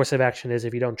best course of action is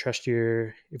if you don't trust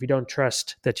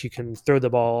that you can throw the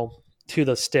ball to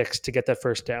the sticks to get that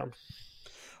first down.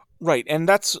 Right, and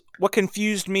that's what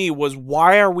confused me was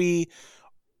why are we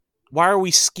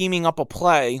scheming up a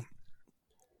play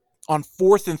on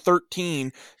 4th and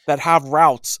 13 that have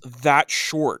routes that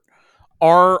short?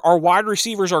 Our wide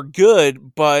receivers are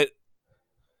good, but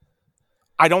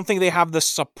I don't think they have the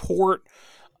support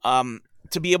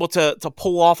to be able to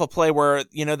pull off a play where,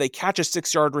 they catch a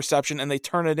 6-yard reception and they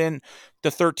turn it in to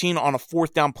 13 on a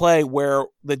 4th down play where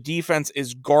the defense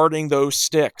is guarding those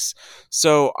sticks.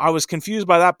 So I was confused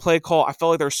by that play call. I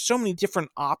felt like there's so many different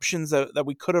options that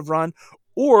we could have run,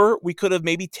 or we could have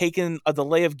maybe taken a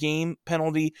delay of game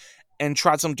penalty and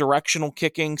tried some directional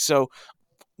kicking. So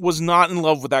was not in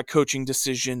love with that coaching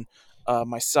decision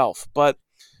myself. But,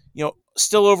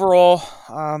 still overall,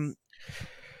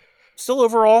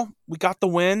 we got the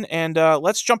win, and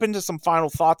let's jump into some final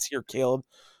thoughts here, Caleb.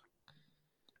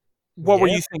 What were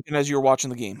you thinking as you were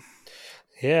watching the game?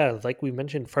 Yeah, like we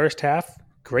mentioned, first half,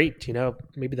 great.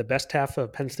 Maybe the best half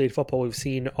of Penn State football we've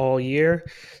seen all year.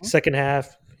 Mm-hmm. Second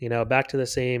half, back to the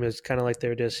same. It was kind of like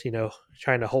they're just,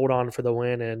 trying to hold on for the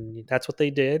win, and that's what they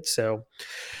did. So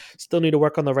still need to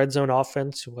work on the red zone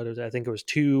offense. I think it was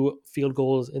 2 field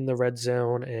goals in the red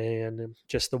zone and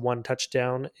just the 1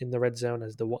 touchdown in the red zone,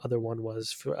 as the other one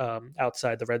was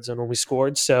outside the red zone when we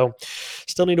scored. So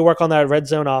still need to work on that red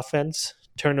zone offense.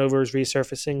 Turnovers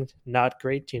resurfacing, not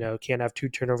great. Can't have 2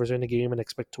 turnovers in a game and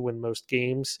expect to win most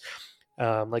games.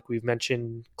 Like we've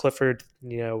mentioned, Clifford,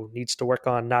 needs to work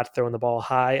on not throwing the ball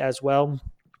high as well.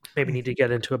 Maybe need to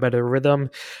get into a better rhythm,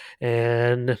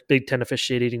 and Big Ten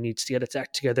officiating needs to get its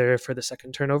act together for the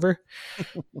second turnover.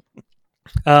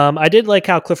 I did like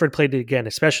how Clifford played it again,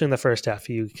 especially in the first half.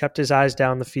 He kept his eyes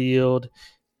down the field.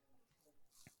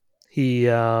 He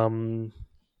was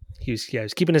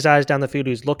keeping his eyes down the field.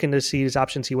 He was looking to see his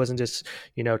options. He wasn't just,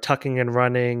 tucking and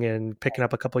running and picking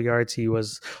up a couple yards. He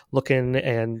was looking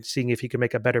and seeing if he could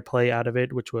make a better play out of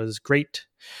it, which was great.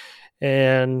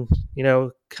 And,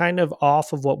 kind of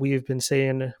off of what we've been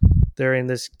saying during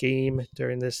this game,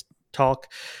 during this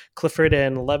talk, Clifford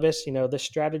and Levis, this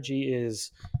strategy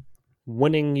is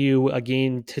winning you a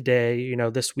game today,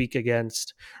 this week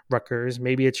against Rutgers.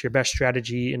 Maybe it's your best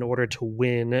strategy in order to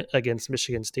win against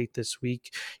Michigan State this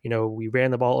week. We ran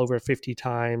the ball over 50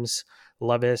 times.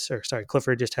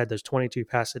 Clifford just had those 22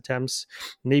 pass attempts.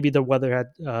 Maybe the weather had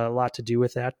a lot to do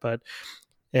with that,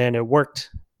 and it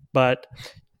worked. But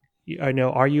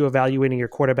are you evaluating your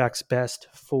quarterback's best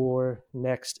for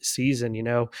next season?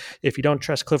 If you don't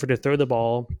trust Clifford to throw the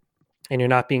ball and you're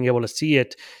not being able to see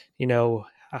it,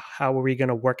 how are we going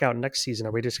to work out next season?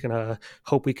 Are we just going to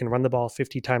hope we can run the ball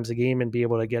 50 times a game and be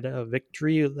able to get a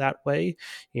victory that way?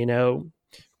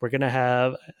 We're going to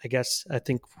have, I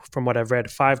think from what I've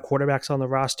read, 5 quarterbacks on the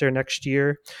roster next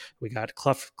year. We got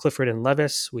Clifford and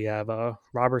Levis. We have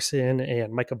Robertson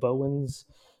and Micah Bowens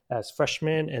as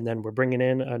freshmen, and then we're bringing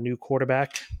in a new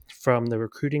quarterback from the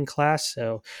recruiting class.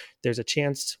 So there's a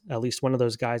chance at least one of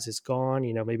those guys is gone.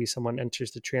 Maybe someone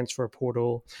enters the transfer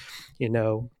portal,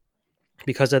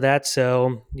 because of that.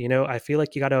 So, I feel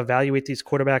like you got to evaluate these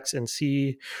quarterbacks and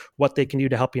see what they can do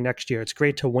to help you next year. It's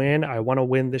great to win. I want to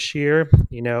win this year.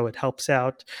 It helps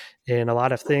out in a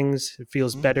lot of things. It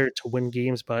feels better to win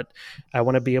games, but I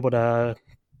want to be able to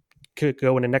could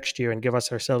go into next year and give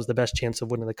us ourselves the best chance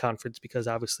of winning the conference, because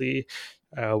obviously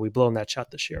we've blown that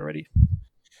shot this year already.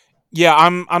 Yeah,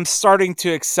 I'm starting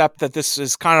to accept that this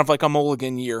is kind of like a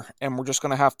mulligan year, and we're just going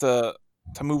to have to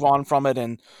move on from it,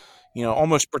 and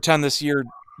almost pretend this year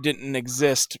didn't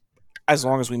exist, as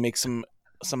long as we make some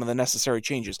of the necessary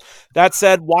changes. That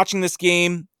said, watching this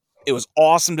game, it was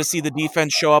awesome to see the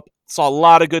defense show up. Saw a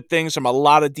lot of good things from a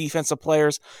lot of defensive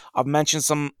players. I've mentioned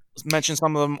some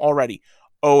of them already.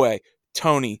 Owe,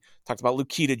 Tony, talked about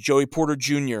Lukita, Joey Porter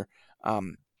Jr.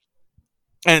 And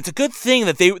it's a good thing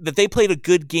that they played a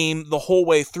good game the whole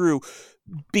way through,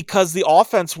 because the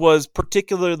offense was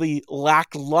particularly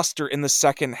lackluster in the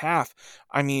second half.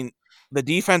 I mean, the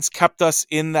defense kept us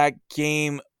in that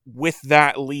game with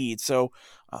that lead, so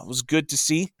it was good to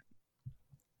see.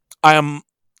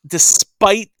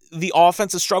 Despite the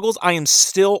offensive struggles, I am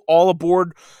still all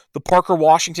aboard the Parker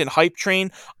Washington hype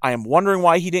train. I am wondering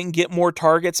why he didn't get more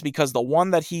targets, because the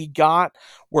one that he got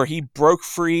where he broke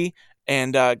free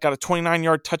and got a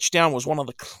 29-yard touchdown was one of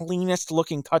the cleanest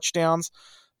looking touchdowns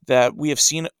that we have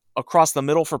seen across the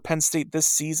middle for Penn State this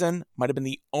season. Might have been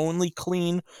the only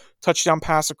clean touchdown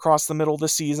pass across the middle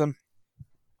this season.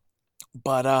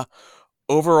 But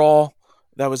overall,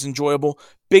 that was enjoyable.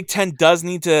 Big Ten does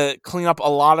need to clean up a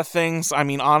lot of things. I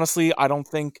mean, honestly, I don't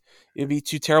think it'd be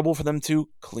too terrible for them to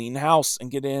clean house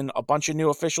and get in a bunch of new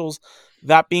officials.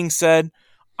 That being said,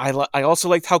 I also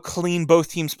liked how clean both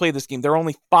teams played this game. There are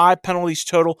only 5 penalties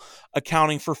total,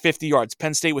 accounting for 50 yards.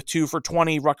 Penn State with 2 for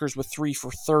 20, Rutgers with 3 for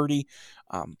 30.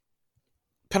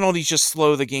 Penalties just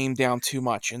slow the game down too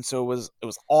much, and so it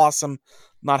was awesome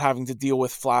not having to deal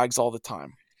with flags all the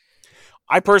time.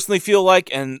 I personally feel like,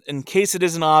 and in case it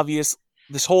isn't obvious,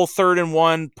 this whole 3rd and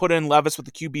 1, put in Levis with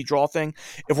the QB draw thing,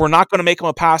 if we're not going to make him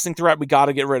a passing threat, we got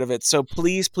to get rid of it. So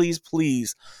please, please,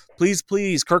 please, please,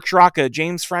 please, Kirk Shraka,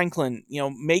 James Franklin,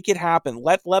 make it happen.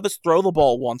 Let Levis throw the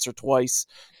ball once or twice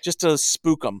just to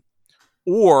spook him.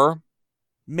 Or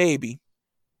maybe,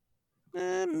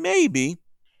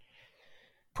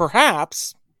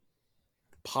 perhaps,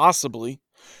 possibly,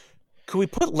 could we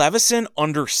put Levis in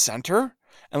under center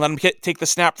and let him take the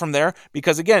snap from there?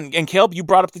 Because again, and Caleb, you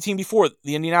brought up the team before,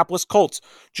 the Indianapolis Colts.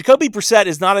 Jacoby Brissett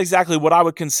is not exactly what I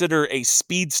would consider a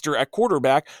speedster at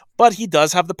quarterback, but he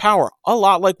does have the power. A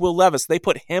lot like Will Levis. They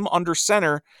put him under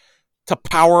center to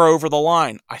power over the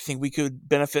line. I think we could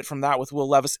benefit from that with Will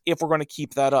Levis if we're going to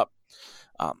keep that up.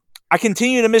 I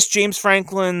continue to miss James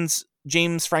Franklin's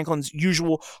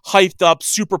usual hyped up,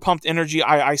 super pumped energy.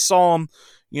 I saw him,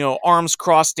 arms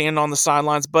crossed, stand on the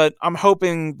sidelines, but I'm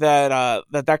hoping that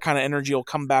that kind of energy will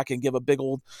come back and give a big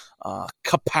old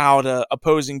kapow to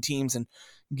opposing teams and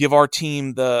give our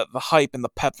team the hype and the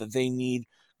pep that they need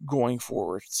going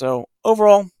forward. So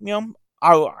overall,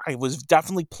 I was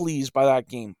definitely pleased by that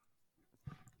game.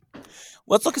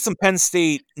 Let's look at some Penn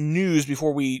State news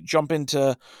before we jump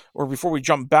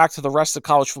back to the rest of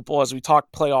college football as we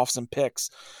talk playoffs and picks.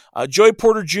 Joey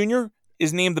Porter Jr.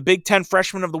 is named the Big Ten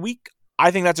Freshman of the Week.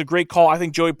 I think that's a great call. I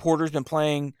think Joey Porter's been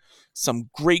playing some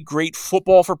great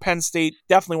football for Penn State.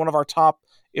 Definitely one of our top,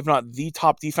 if not the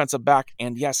top defensive back.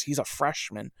 And yes, he's a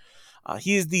freshman.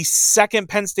 He is the second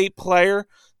Penn State player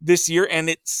this year, and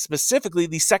it's specifically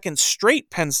the second straight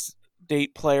Penn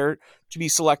State player to be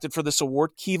selected for this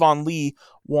award. Kevon Lee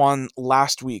won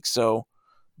last week, so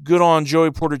good on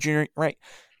Joey Porter Jr., right?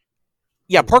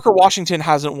 Yeah, Parker Washington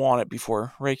hasn't won it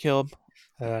before, right, Caleb?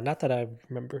 Not that I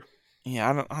remember.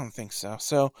 Yeah, I don't think so.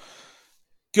 So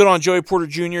good on Joey Porter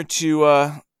Jr.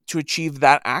 to achieve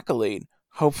that accolade.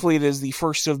 Hopefully it is the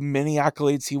first of many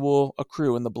accolades he will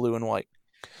accrue in the blue and white.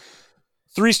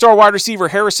 3-star wide receiver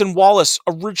Harrison Wallace,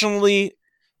 originally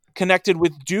connected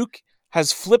with Duke,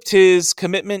 has flipped his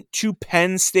commitment to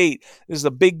Penn State. This is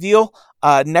a big deal.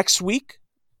 Next week,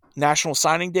 National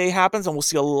Signing Day happens, and we'll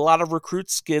see a lot of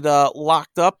recruits get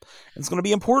locked up. It's going to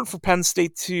be important for Penn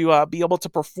State to be able to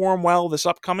perform well this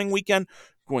upcoming weekend,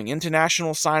 going into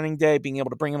National Signing Day, being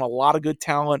able to bring in a lot of good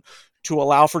talent to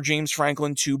allow for James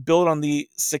Franklin to build on the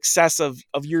success of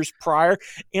years prior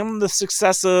and the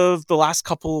success of the last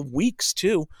couple of weeks,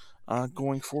 too,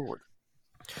 going forward.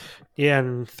 Yeah,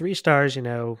 and 3 stars,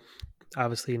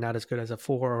 obviously not as good as a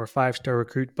 4 or 5-star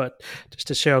recruit, but just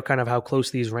to show kind of how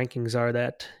close these rankings are,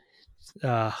 that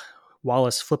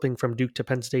Wallace flipping from Duke to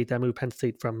Penn State, that moved Penn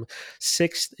State from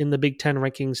 6th in the Big Ten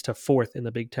rankings to 4th in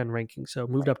the Big Ten rankings. So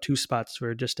moved up 2 spots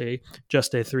for just a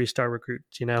 3-star recruit.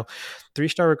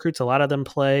 3-star recruits, a lot of them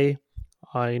play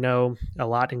a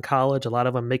lot in college. A lot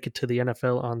of them make it to the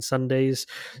NFL on Sundays.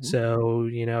 Mm-hmm. So,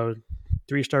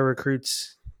 3-star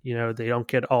recruits, they don't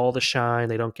get all the shine.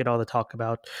 They don't get all the talk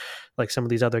about like some of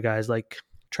these other guys like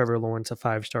Trevor Lawrence, a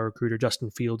 5-star recruit, or Justin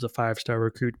Fields, a 5-star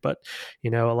recruit. But, a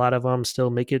lot of them still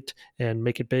make it and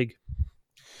make it big.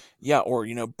 Yeah, or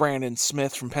Brandon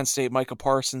Smith from Penn State, Micah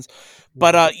Parsons,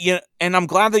 but and I'm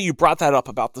glad that you brought that up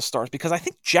about the stars, because I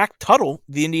think Jack Tuttle,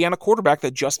 the Indiana quarterback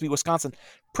that just beat Wisconsin,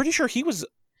 pretty sure he was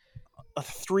a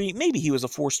 3, maybe he was a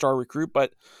 4-star recruit,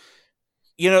 but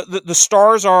the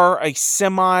stars are a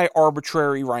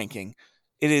semi-arbitrary ranking.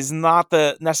 It is not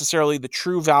necessarily the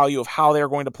true value of how they're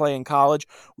going to play in college.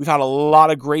 We've had a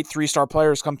lot of great 3-star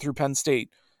players come through Penn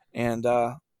State, and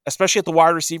especially at the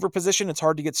wide receiver position, it's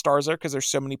hard to get stars there because there's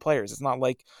so many players. It's not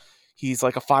like he's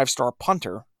like a 5-star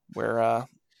punter where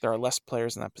there are less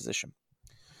players in that position.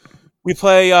 We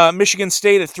play Michigan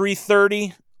State at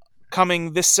 3:30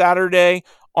 coming this Saturday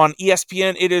on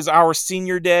ESPN. It is our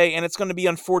senior day, and it's going to be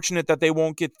unfortunate that they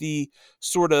won't get the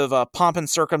sort of pomp and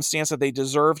circumstance that they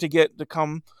deserve to get to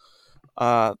come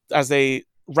as they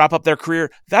wrap up their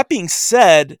career. That being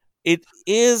said, it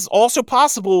is also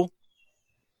possible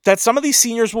that some of these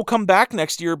seniors will come back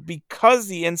next year because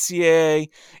the NCAA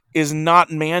is not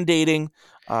mandating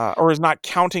or is not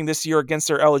counting this year against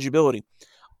their eligibility.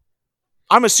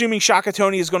 I'm assuming Shaka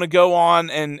Toney is going to go on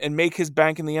and make his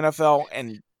bank in the NFL,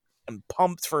 and I'm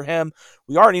pumped for him.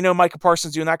 We already know Micah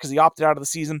Parsons doing that because he opted out of the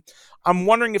season. I'm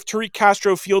wondering if Tariq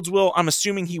Castro Fields will. I'm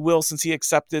assuming he will since he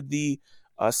accepted the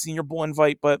Senior Bowl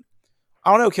invite, but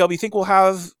I don't know, Caleb. You think we'll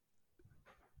have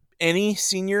any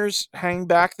seniors hang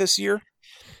back this year?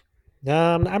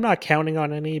 I'm not counting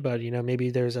on any, but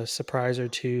maybe there's a surprise or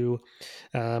two,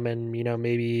 and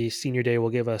maybe senior day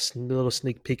will give us a little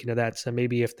sneak peek into that. So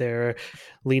maybe if they're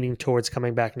leaning towards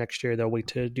coming back next year, they'll wait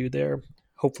to do their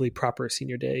hopefully proper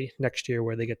senior day next year,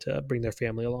 where they get to bring their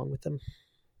family along with them.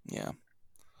 Yeah.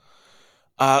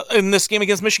 In this game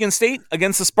against Michigan State,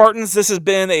 against the Spartans, this has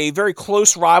been a very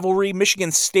close rivalry.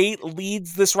 Michigan State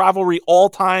leads this rivalry all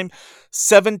time,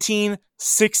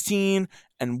 17-16.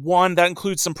 And one that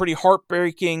includes some pretty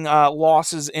heartbreaking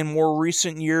losses in more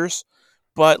recent years.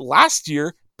 But last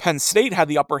year, Penn State had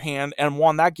the upper hand and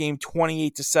won that game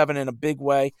 28-7 in a big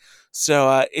way.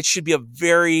 So it should be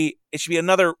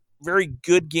another very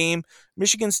good game.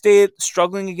 Michigan State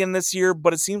struggling again this year,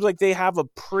 but it seems like they have a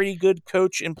pretty good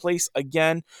coach in place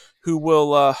again who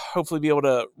will hopefully be able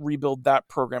to rebuild that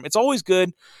program. It's always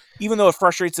good, even though it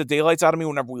frustrates the daylights out of me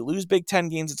whenever we lose Big Ten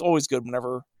games. It's always good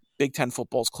whenever Big Ten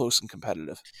football is close and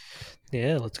competitive.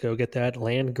 Yeah, let's go get that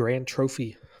land grant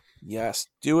trophy. Yes,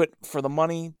 do it for the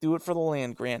money. Do it for the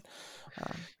land grant.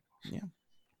 Yeah.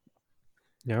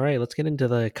 All right, let's get into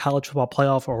the college football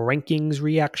playoff rankings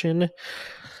reaction.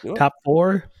 Top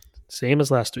 4, same as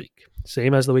last week,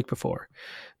 same as the week before.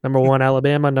 Number 1,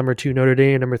 Alabama. Number 2, Notre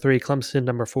Dame. Number 3, Clemson.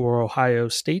 Number 4, Ohio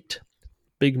State.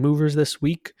 Big movers this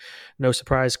week. No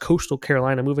surprise, Coastal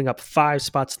Carolina moving up 5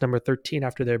 spots, number 13,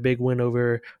 after their big win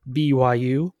over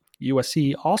BYU.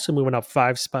 USC also moving up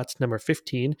 5 spots, number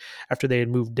 15, after they had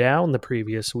moved down the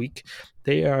previous week.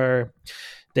 They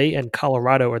and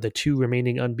Colorado are the 2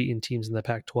 remaining unbeaten teams in the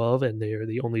Pac-12, and they are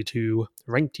the only 2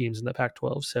 ranked teams in the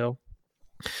Pac-12. So,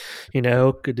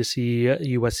 good to see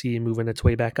USC moving its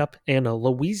way back up, and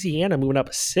Louisiana moving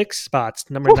up 6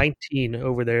 spots, number 19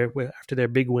 over there after their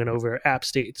big win over App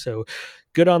State. So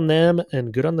good on them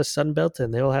and good on the Sun Belt,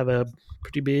 and they'll have a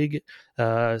pretty big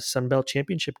Sun Belt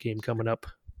championship game coming up.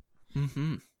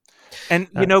 Mm-hmm. And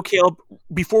Caleb,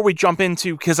 before we jump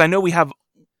into, because I know we have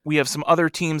some other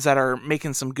teams that are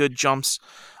making some good jumps.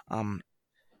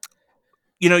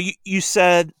 You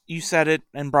said it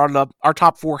and brought it up. Our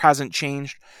top 4 hasn't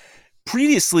changed.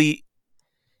 Previously,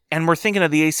 and we're thinking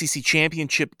of the ACC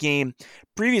championship game.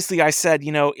 Previously, I said,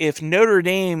 if Notre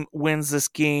Dame wins this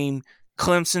game,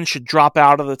 Clemson should drop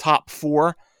out of the top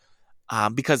 4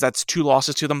 because that's 2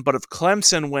 losses to them. But if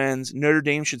Clemson wins, Notre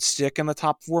Dame should stick in the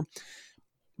top 4.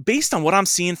 Based on what I'm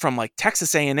seeing from like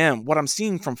Texas A&M, what I'm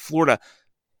seeing from Florida,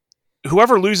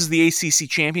 whoever loses the ACC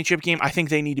championship game, I think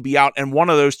they need to be out, and one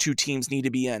of those 2 teams need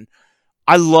to be in.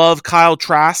 I love Kyle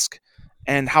Trask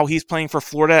and how he's playing for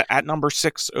Florida at number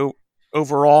 6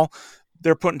 overall.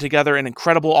 They're putting together an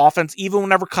incredible offense. Even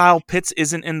whenever Kyle Pitts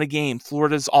isn't in the game,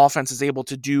 Florida's offense is able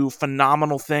to do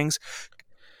phenomenal things.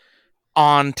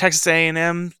 On Texas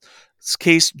A&M's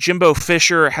case, Jimbo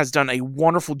Fisher has done a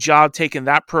wonderful job taking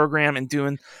that program and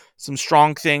doing some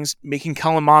strong things, making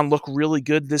Kellen Mond look really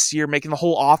good this year, making the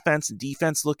whole offense and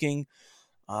defense looking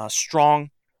strong.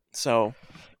 So,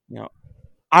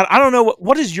 I don't know.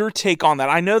 What is your take on that?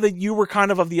 I know that you were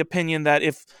kind of the opinion that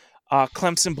if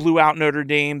Clemson blew out Notre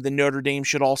Dame, then Notre Dame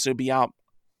should also be out.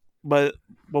 But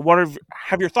what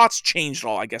have your thoughts changed at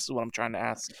all, I guess is what I'm trying to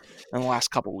ask in the last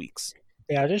couple weeks.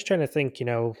 Yeah, I'm just trying to think,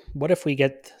 what if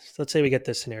let's say we get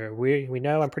this scenario. We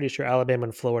know, I'm pretty sure Alabama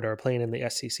and Florida are playing in the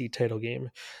SEC title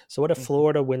game. So what if Mhm.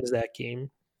 Florida wins that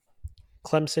game?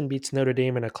 Clemson beats Notre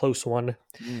Dame in a close one,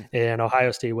 Mm. and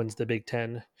Ohio State wins the Big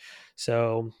Ten.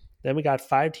 So then we got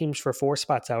 5 teams for 4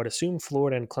 spots. I would assume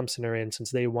Florida and Clemson are in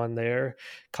since they won their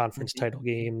conference Mhm. title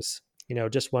games.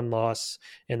 Just one loss,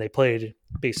 and they played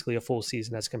basically a full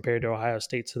season as compared to Ohio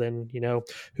State. So then,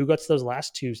 who gets those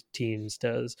last 2 teams? I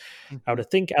Mhm. would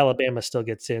think Alabama still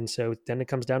gets in. So then it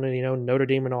comes down to, Notre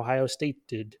Dame and Ohio State.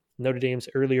 Did Notre Dame's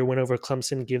earlier win over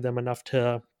Clemson give them enough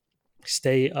to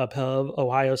stay above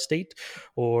Ohio State,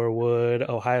 or would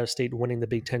Ohio State winning the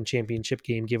Big Ten championship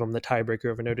game give them the tiebreaker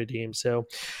over Notre Dame? So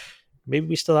maybe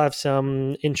we still have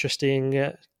some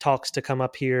interesting talks to come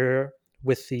up here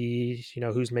with the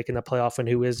who's making the playoff and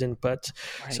who isn't, but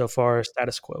Right. so far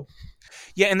status quo.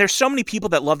 Yeah, and there's so many people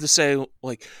that love to say,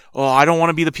 like, oh, I don't want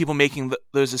to be the people making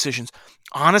those decisions.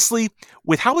 Honestly,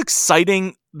 with how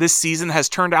exciting this season has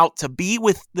turned out to be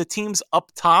with the teams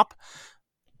up top,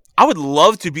 I would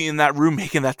love to be in that room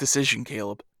making that decision,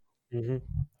 Caleb. Mm-hmm.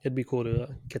 It'd be cool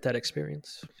to get that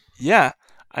experience. Yeah,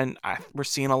 and we're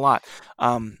seeing a lot.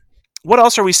 What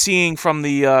else are we seeing from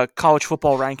the college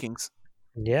football rankings?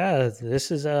 Yeah, this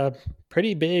is a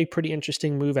pretty big, pretty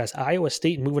interesting move as Iowa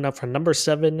State moving up from to number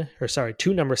 7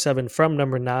 from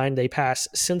number 9. They pass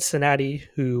Cincinnati,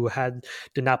 who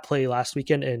did not play last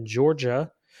weekend, and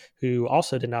Georgia, who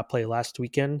also did not play last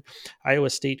weekend. Iowa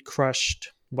State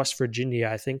crushed West Virginia.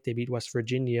 I think they beat West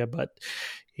Virginia, but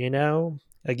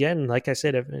again, like I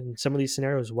said, in some of these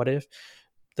scenarios, what if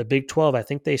the Big 12, I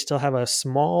think they still have a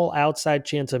small outside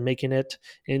chance of making it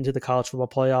into the college football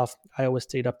playoff. Iowa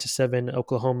State up to 7,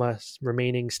 Oklahoma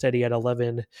remaining steady at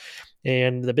 11.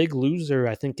 And the big loser,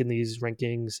 I think, in these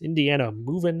rankings, Indiana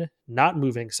not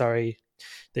moving, sorry.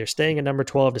 They're staying at number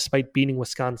 12 despite beating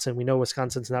Wisconsin. We know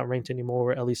Wisconsin's not ranked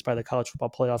anymore, at least by the College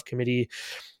Football Playoff Committee.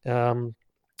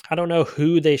 I don't know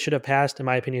who they should have passed. In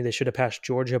my opinion, they should have passed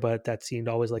Georgia, but that seemed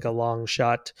always like a long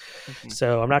shot. Mhm.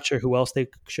 So I'm not sure who else they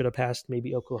should have passed.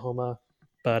 Maybe Oklahoma,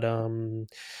 but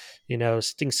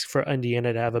stinks for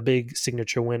Indiana to have a big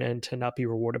signature win and to not be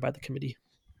rewarded by the committee.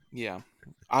 Yeah,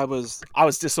 I was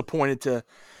disappointed to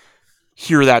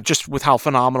hear that, just with how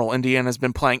phenomenal Indiana's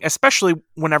been playing, especially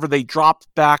whenever they dropped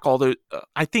back all the.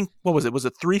 I think what was it? Was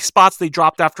it 3 spots they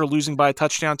dropped after losing by a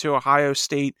touchdown to Ohio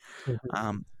State?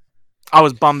 Mhm. I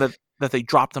was bummed that they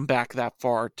dropped them back that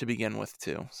far to begin with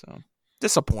too. So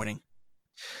disappointing.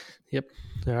 Yep.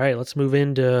 All right, let's move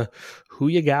into who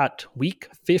you got. Week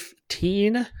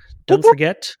 15. Whoop, Don't whoop.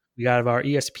 forget, we got our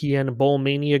ESPN Bowl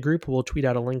Mania group. We'll tweet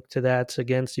out a link to that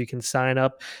again so you can sign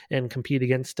up and compete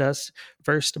against us.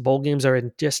 First, bowl games are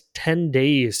in just 10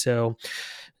 days. So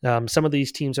some of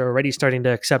these teams are already starting to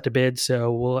accept a bid.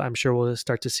 So I'm sure we'll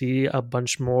start to see a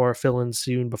bunch more fill-ins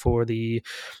soon before the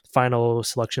final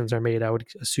selections are made. I would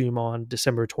assume on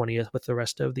December 20th with the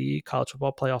rest of the college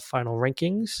football playoff final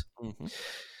rankings. Mm-hmm.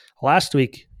 Last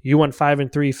week, you went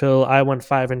 5-3, Phil. I went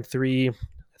 5-3. I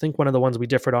think one of the ones we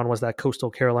differed on was that Coastal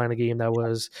Carolina game that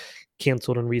was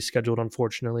canceled and rescheduled,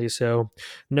 unfortunately. So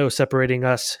no separating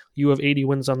us. You have 80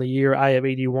 wins on the year. I have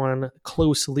 81.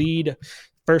 Close lead.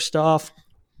 First off,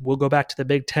 we'll go back to the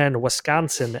Big Ten.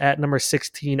 Wisconsin at number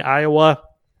 16, Iowa.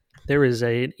 There is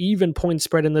an even point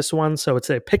spread in this one, so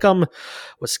it's a pick 'em.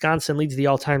 Wisconsin leads the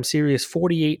all-time series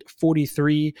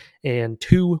 48-43 and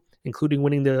 2, including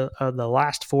winning the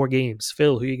last 4 games.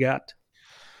 Phil, who you got?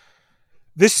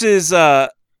 This is a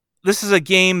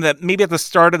game that maybe at the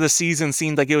start of the season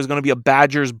seemed like it was going to be a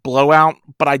Badgers blowout,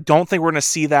 but I don't think we're going to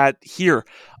see that here.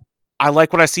 I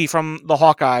like what I see from the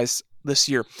Hawkeyes this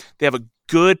year. They have a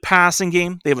good passing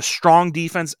game. They have a strong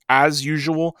defense as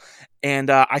usual, and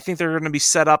I think they're going to be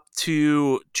set up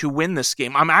to win this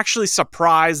game. I'm actually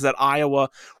surprised that Iowa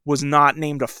was not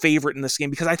named a favorite in this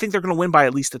game because I think they're going to win by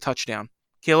at least a touchdown.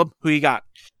 Caleb, who you got?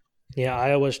 Yeah,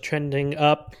 Iowa's trending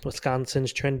up.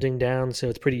 Wisconsin's trending down, so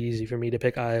it's pretty easy for me to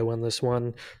pick Iowa in this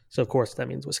one. So, of course, that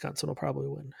means Wisconsin will probably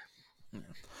win.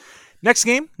 Next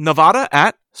game, Nevada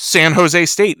at San Jose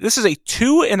State. This is a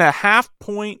 2.5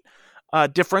 point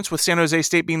difference, with San Jose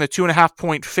State being the 2.5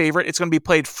 point favorite. It's going to be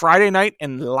played Friday night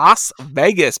in Las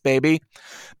Vegas, baby.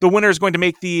 The winner is going to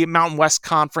make the Mountain West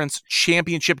Conference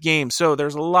championship game. So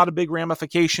there's a lot of big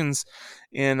ramifications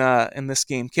in this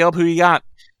game. Caleb, who you got?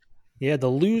 Yeah, the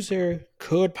loser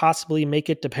could possibly make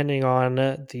it depending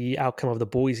on the outcome of the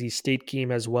Boise State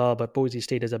game as well. But Boise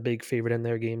State is a big favorite in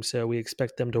their game, so we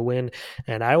expect them to win.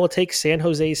 And I will take San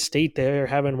Jose State. They're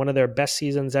having one of their best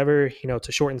seasons ever. It's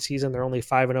a shortened season. They're only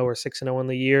 5-0 or 6-0 in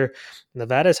the year.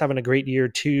 Nevada's having a great year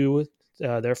too.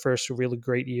 their first really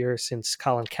great year since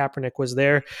Colin Kaepernick was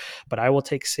there. But I will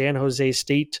take San Jose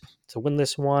State to win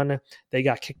this one. They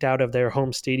got kicked out of their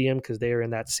home stadium because they are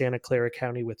in that Santa Clara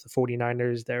County with the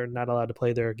 49ers. They're not allowed to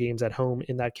play their games at home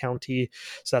in that county.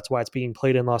 So that's why it's being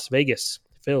played in Las Vegas.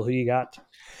 Phil, who you got?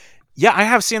 Yeah, I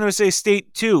have San Jose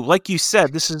State too. Like you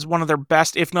said, this is one of their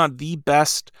best, if not the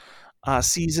best,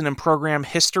 season in program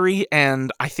history,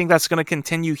 and I think that's going to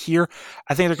continue here.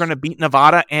 I think they're going to beat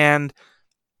Nevada, and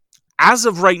as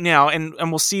of right now, and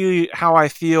we'll see how I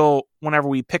feel whenever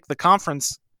we pick the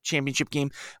conference championship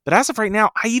game, but as of right now,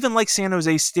 I even like San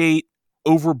Jose State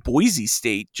over Boise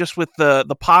State, just with the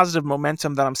positive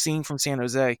momentum that I'm seeing from San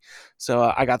Jose.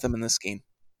 So I got them in this game.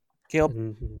 Caleb?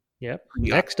 Mm-hmm. Yep.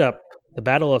 Next up, the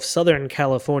Battle of Southern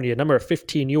California, number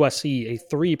 15 USC,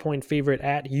 a 3-point favorite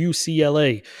at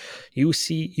UCLA.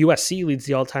 USC leads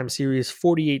the all-time series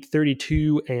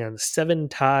 48-32 and 7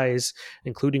 ties,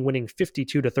 including winning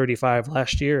 52-35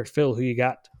 last year. Phil, who you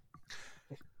got?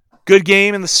 Good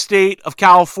game in the state of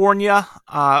California.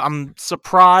 I'm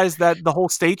surprised that the whole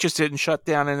state just didn't shut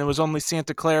down and it was only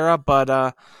Santa Clara.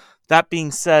 But that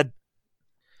being said,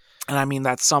 and I mean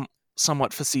that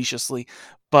somewhat facetiously,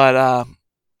 but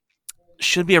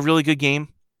should be a really good game,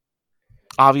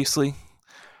 obviously.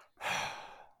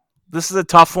 This is a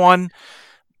tough one,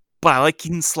 but I like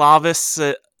Keaton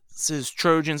Slavis, his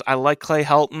Trojans. I like Clay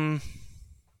Helton.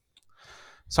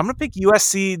 So I'm going to pick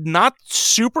USC. Not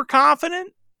super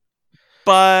confident,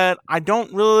 but I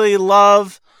don't really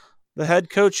love the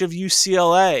head coach of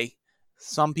UCLA.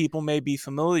 Some people may be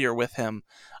familiar with him,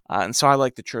 and so I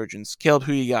like the Trojans. Caleb,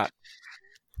 who you got?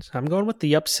 So I'm going with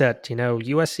the upset.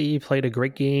 USC played a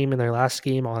great game in their last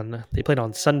game they played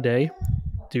on Sunday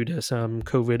due to some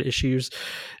COVID issues.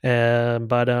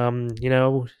 But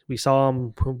we saw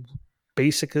them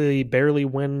basically barely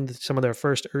win some of their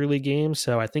first early games.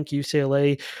 So I think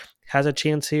UCLA has a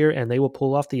chance here and they will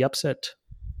pull off the upset.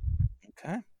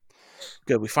 Okay.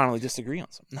 Good. We finally disagree on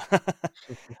something.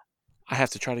 I have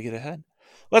to try to get ahead.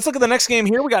 Let's look at the next game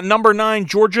here. We got number 9,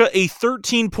 Georgia, a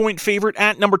 13-point favorite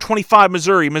at number 25,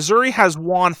 Missouri. Missouri has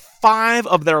won 5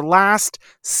 of their last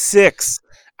 6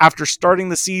 after starting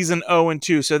the season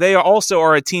 0-2. So they also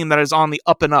are a team that is on the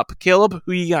up and up. Caleb,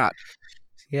 who you got?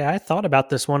 Yeah, I thought about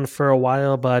this one for a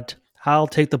while, but I'll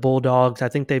take the Bulldogs. I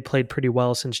think they played pretty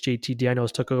well since JT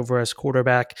Daniels took over as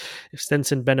quarterback. If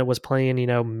Stetson Bennett was playing,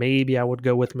 maybe I would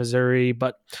go with Missouri,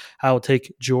 but I'll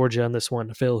take Georgia on this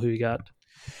one. Phil, who you got?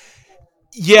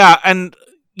 Yeah, and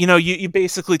you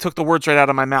basically took the words right out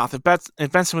of my mouth.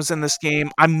 If Benson was in this game,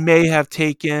 I may have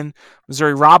taken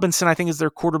Missouri. Robinson, I think, is their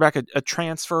quarterback, a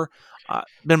transfer.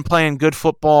 Been playing good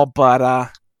football,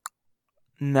 but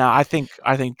no, I think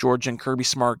Georgia and Kirby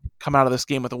Smart come out of this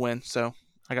game with a win. So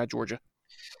I got Georgia.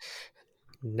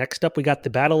 Next up, we got the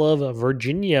Battle of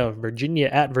Virginia. Virginia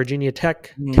at Virginia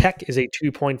Tech. Tech is a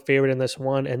 2-point favorite in this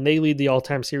one, and they lead the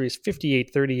all-time series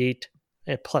 58-38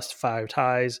 and plus 5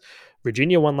 ties.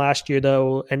 Virginia won last year,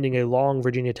 though, ending a long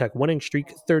Virginia Tech winning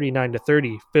streak,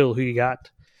 39-30. Phil, who you got?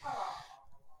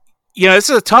 Yeah, this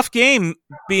is a tough game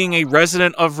being a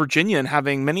resident of Virginia and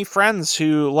having many friends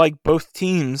who like both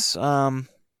teams.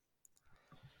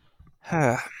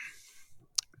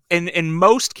 In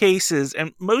most cases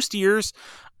and most years,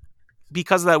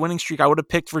 because of that winning streak, I would have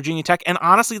picked Virginia Tech. And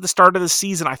honestly, at the start of the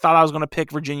season, I thought I was going to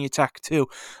pick Virginia Tech too.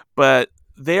 But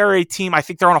they are a team, I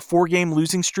think they're on a 4-game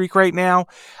losing streak right now.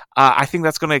 I think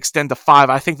that's going to extend to 5.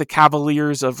 I think the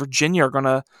Cavaliers of Virginia are going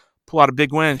to pull out a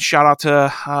big win. Shout out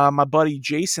to my buddy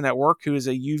Jason at work, who is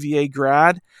a UVA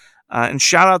grad. And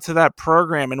shout out to that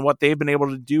program and what they've been able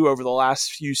to do over the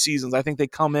last few seasons. I think they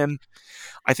come in.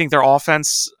 I think their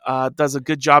offense does a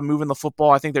good job moving the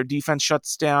football. I think their defense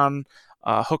shuts down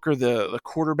Hooker, the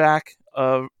quarterback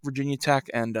of Virginia Tech,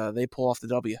 and they pull off the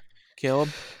W. Caleb?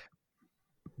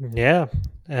 Yeah,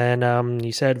 and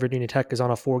you said Virginia Tech is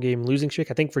on a 4-game losing streak.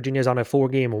 I think Virginia's on a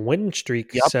 4-game win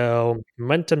streak, Yep. So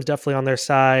momentum's definitely on their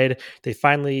side. They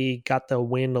finally got the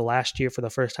win last year for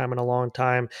the first time in a long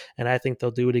time, and I think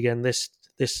they'll do it again this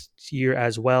year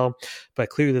as well. But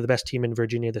clearly the best team in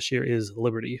Virginia this year is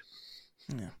Liberty.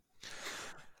 Yeah.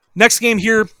 Next game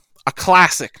here, a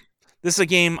classic. This is a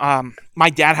game my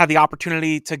dad had the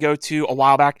opportunity to go to a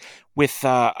while back with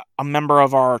a member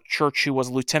of our church who was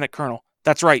a lieutenant colonel.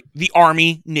 That's right, the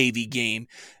Army-Navy game.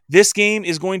 This game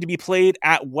is going to be played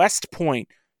at West Point.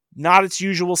 Not its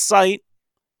usual site,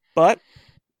 but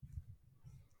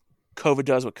COVID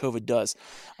does what COVID does.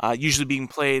 Usually being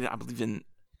played, I believe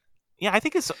I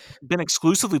think it's been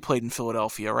exclusively played in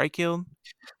Philadelphia, right, Caleb?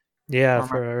 Yeah,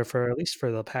 for at least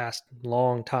for the past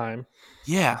long time.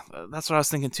 Yeah, that's what I was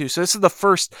thinking too. So this is the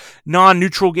first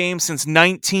non-neutral game since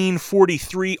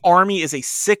 1943. Army is a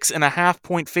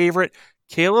 6.5-point favorite.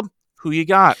 Caleb, who you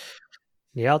got?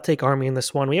 Yeah, I'll take Army in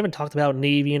this one. We haven't talked about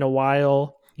Navy in a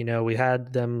while. We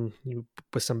had them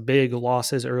with some big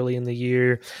losses early in the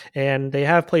year, and they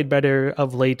have played better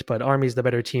of late, but Army's the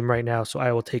better team right now, so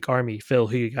I will take Army. Phil,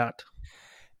 who you got?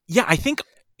 Yeah, I think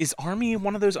is Army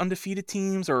one of those undefeated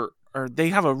teams, or they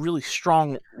have a really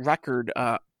strong record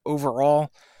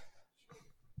overall.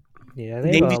 Yeah,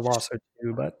 they have Navy a loss or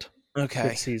two, but good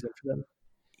okay. season for them.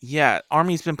 Yeah,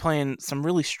 Army's been playing some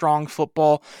really strong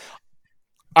football.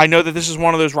 I know that this is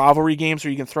one of those rivalry games where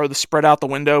you can throw the spread out the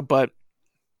window, but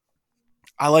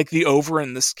I like the over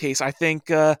in this case. I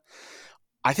think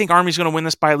Army's going to win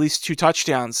this by at least 2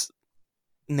 touchdowns.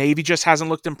 Navy just hasn't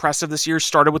looked impressive this year.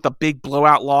 Started with a big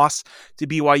blowout loss to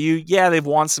BYU. Yeah, they've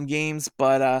won some games,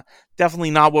 but definitely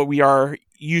not what we are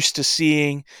used to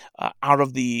seeing out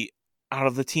of the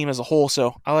team as a whole.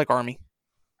 So I like Army.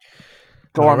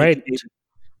 Go All Army, right. David.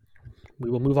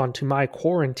 We will move on to my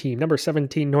quarantine. Number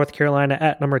 17, North Carolina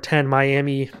at number 10,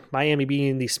 Miami. Miami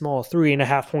being the small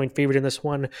 3.5-point favorite in this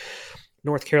one.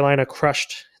 North Carolina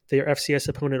crushed their FCS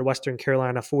opponent, Western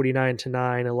Carolina,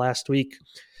 49-9 last week.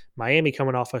 Miami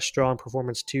coming off a strong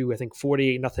performance too. I think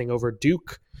 48-0 over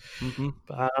Duke.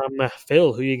 Mm-hmm.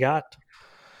 Phil, who you got?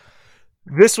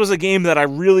 This was a game that I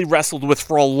really wrestled with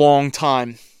for a long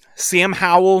time. Sam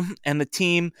Howell and the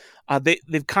team,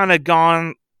 they've kind of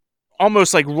gone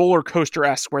almost like roller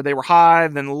coaster-esque, where they were high,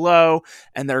 then low,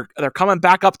 and they're coming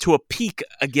back up to a peak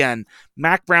again.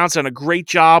 Mac Brown's done a great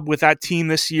job with that team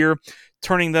this year,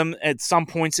 turning them at some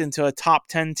points into a top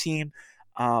 10 team,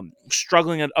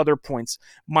 struggling at other points.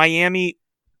 Miami,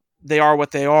 they are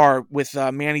what they are with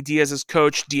Manny Diaz as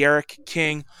coach, De'Aaron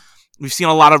King. We've seen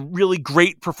a lot of really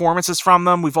great performances from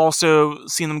them. We've also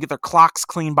seen them get their clocks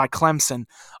cleaned by Clemson.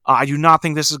 I do not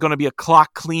think this is going to be a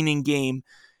clock cleaning game.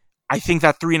 I think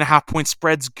that 3.5-point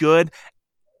spread's good.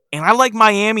 And I like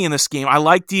Miami in this game. I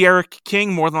like De'Aaron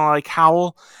King more than I like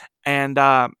Howell. And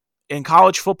in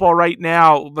college football right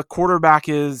now, the quarterback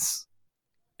is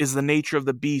the nature of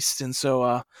the beast. And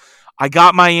so I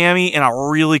got Miami in a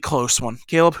really close one.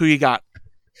 Caleb, who you got?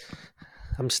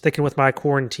 I'm sticking with my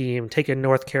quarantine, taking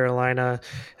North Carolina.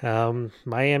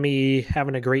 Miami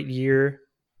having a great year.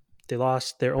 They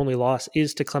lost. Their only loss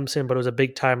is to Clemson, but it was a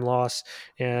big-time loss,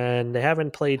 and they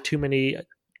haven't played too many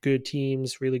good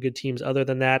teams, really good teams other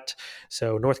than that.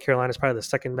 So North Carolina is probably the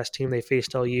second-best team they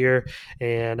faced all year,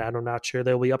 and I'm not sure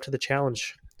they'll be up to the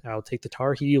challenge. I'll take the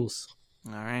Tar Heels.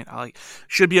 All right.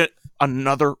 Should be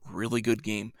another really good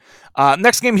game.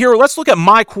 Next game here, let's look at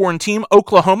my quarantine.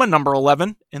 Oklahoma, number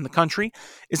 11 in the country,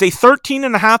 is a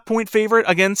 13.5-point favorite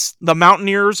against the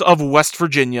Mountaineers of West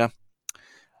Virginia.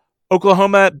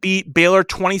 Oklahoma beat Baylor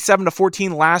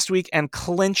 27-14 last week and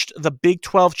clinched the Big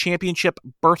 12 championship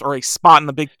berth, or a spot in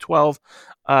the Big 12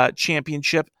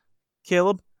 championship.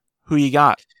 Caleb, who you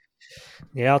got?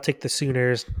 Yeah, I'll take the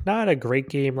Sooners. Not a great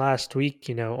game last week,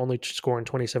 only scoring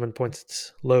 27 points.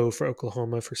 It's low for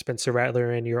Oklahoma, for Spencer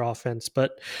Rattler and your offense,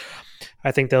 but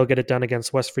I think they'll get it done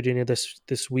against West Virginia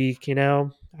this week.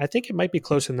 I think it might be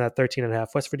closer than that 13.5.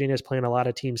 West Virginia is playing a lot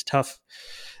of teams tough,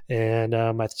 and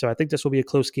so I think this will be a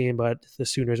close game, but the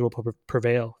Sooners will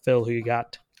prevail. Phil, who you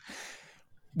got?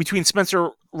 Between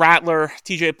Spencer Rattler,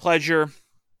 TJ Pleasure,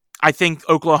 I think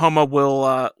Oklahoma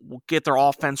will get their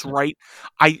offense right.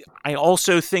 I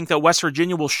also think that West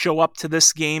Virginia will show up to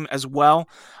this game as well.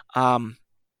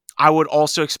 I would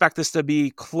also expect this to be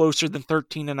closer than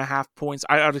 13.5 points.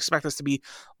 I would expect this to be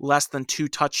less than 2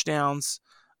 touchdowns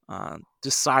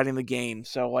deciding the game.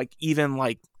 So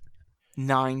even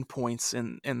 9 points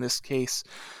in this case.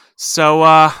 So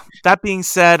that being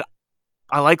said,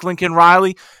 I like Lincoln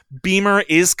Riley. Beamer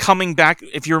is coming back.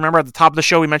 If you remember at the top of the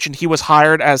show, we mentioned he was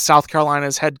hired as South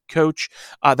Carolina's head coach.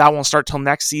 That won't start till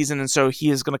next season, and so he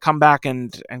is going to come back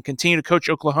and continue to coach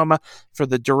Oklahoma for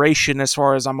the duration, as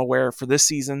far as I'm aware, for this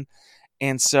season.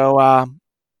 And so,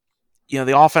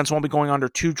 the offense won't be going under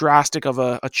too drastic of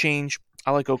a change.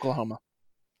 I like Oklahoma.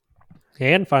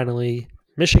 And finally,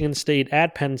 Michigan State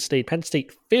at Penn State. Penn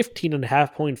State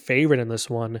 15.5-point favorite in this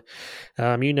one.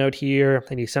 You note here,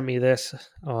 and you sent me this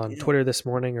on Twitter this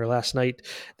morning or last night,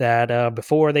 that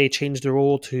before they changed the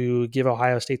rule to give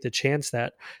Ohio State the chance,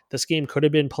 that this game could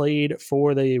have been played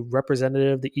for the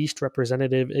East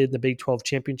representative in the Big 12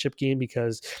 championship game,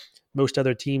 because most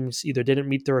other teams either didn't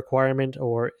meet the requirement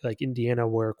or, like Indiana,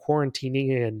 were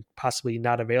quarantining and possibly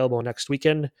not available next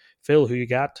weekend. Phil, who you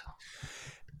got?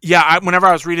 Yeah, whenever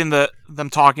I was reading them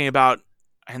talking about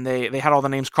and they had all the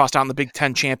names crossed out in the Big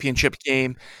Ten championship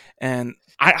game, and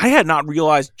I had not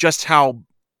realized just how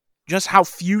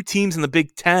few teams in the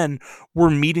Big Ten were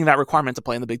meeting that requirement to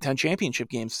play in the Big Ten championship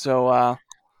games. So,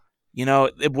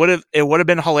 it would have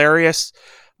been hilarious.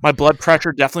 My blood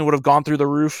pressure definitely would have gone through the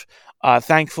roof.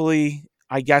 Thankfully,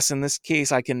 I guess in this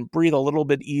case, I can breathe a little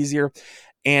bit easier.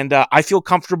 And I feel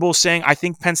comfortable saying I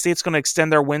think Penn State's going to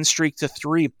extend their win streak to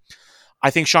 3. I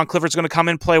think Sean Clifford's going to come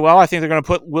in and play well. I think they're going to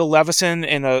put Will Levison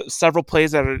in several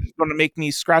plays that are going to make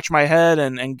me scratch my head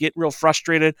and get real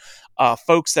frustrated.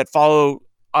 Folks that follow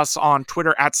us on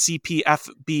Twitter at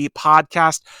CPFB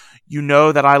Podcast, you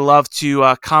know that I love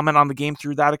to comment on the game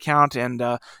through that account, and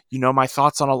my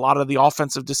thoughts on a lot of the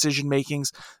offensive decision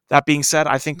makings. That being said,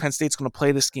 I think Penn State's going to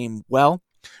play this game well.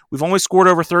 We've only scored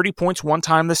over 30 points one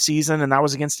time this season, and that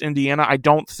was against Indiana. I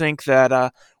don't think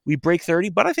that we break 30,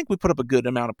 but I think we put up a good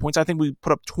amount of points. I think we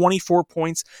put up 24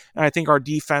 points, and I think our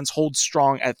defense holds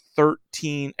strong at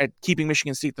 13, at keeping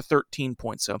Michigan State to 13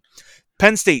 points. So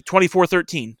Penn State,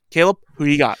 24-13. Caleb, who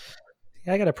do you got?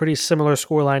 Yeah, I got a pretty similar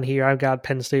scoreline here. I've got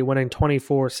Penn State winning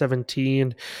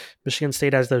 24-17. Michigan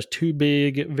State has those 2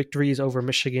 big victories over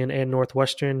Michigan and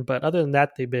Northwestern, but other than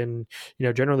that, they've been,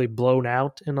 generally blown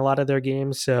out in a lot of their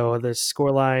games. So the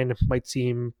scoreline might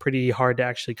seem pretty hard to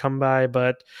actually come by,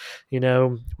 but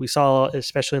we saw,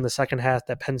 especially in the second half,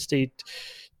 that Penn State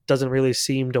doesn't really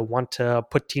seem to want to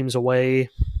put teams away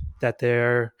that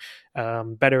they're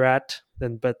better at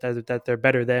than, but that they're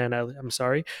better than. I'm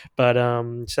sorry, but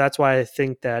so that's why I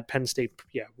think that Penn State,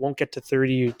 won't get to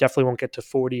 30, definitely won't get to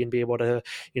 40, and be able to,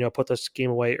 put this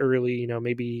game away early.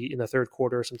 Maybe in the third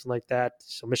quarter or something like that.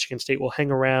 So Michigan State will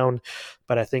hang around,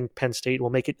 but I think Penn State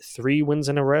will make it 3 wins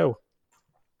in a row.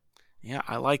 Yeah,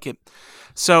 I like it.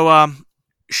 So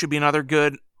should be another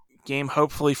good game,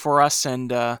 hopefully for us,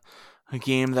 and a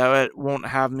game that won't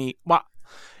have me. Well,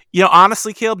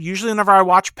 honestly, Caleb, usually whenever I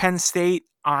watch Penn State,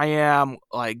 I am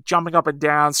like jumping up and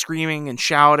down, screaming and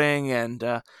shouting and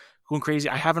going crazy.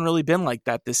 I haven't really been like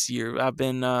that this year. I've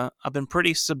been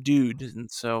pretty subdued, and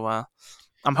so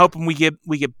I'm hoping we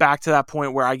get back to that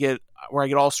point where I get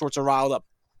all sorts of riled up.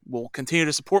 We'll continue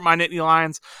to support my Nittany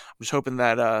Lions. I'm just hoping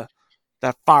that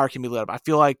that fire can be lit up. I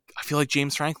feel like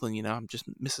James Franklin. I'm just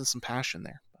missing some passion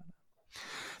there.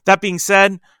 That being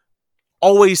said,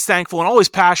 always thankful and always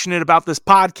passionate about this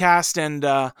podcast,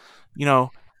 and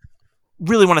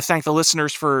really want to thank the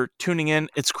listeners for tuning in.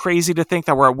 It's crazy to think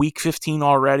that we're at week 15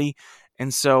 already,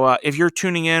 and so if you're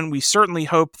tuning in, we certainly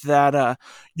hope that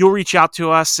you'll reach out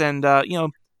to us and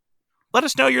let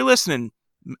us know you're listening.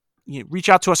 Reach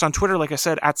out to us on Twitter, like I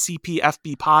said, at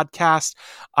CPFB Podcast.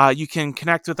 You can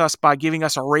connect with us by giving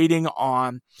us a rating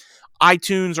on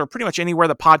iTunes or pretty much anywhere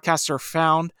the podcasts are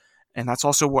found. And that's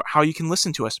also how you can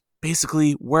listen to us.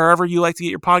 Basically, wherever you like to get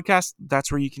your podcast,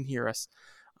 that's where you can hear us.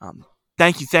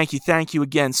 Thank you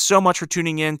again so much for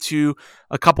tuning in to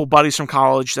a couple buddies from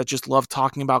college that just love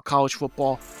talking about college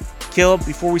football. Caleb,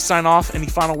 before we sign off, any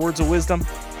final words of wisdom?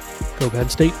 Go Penn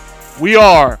State. We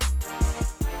are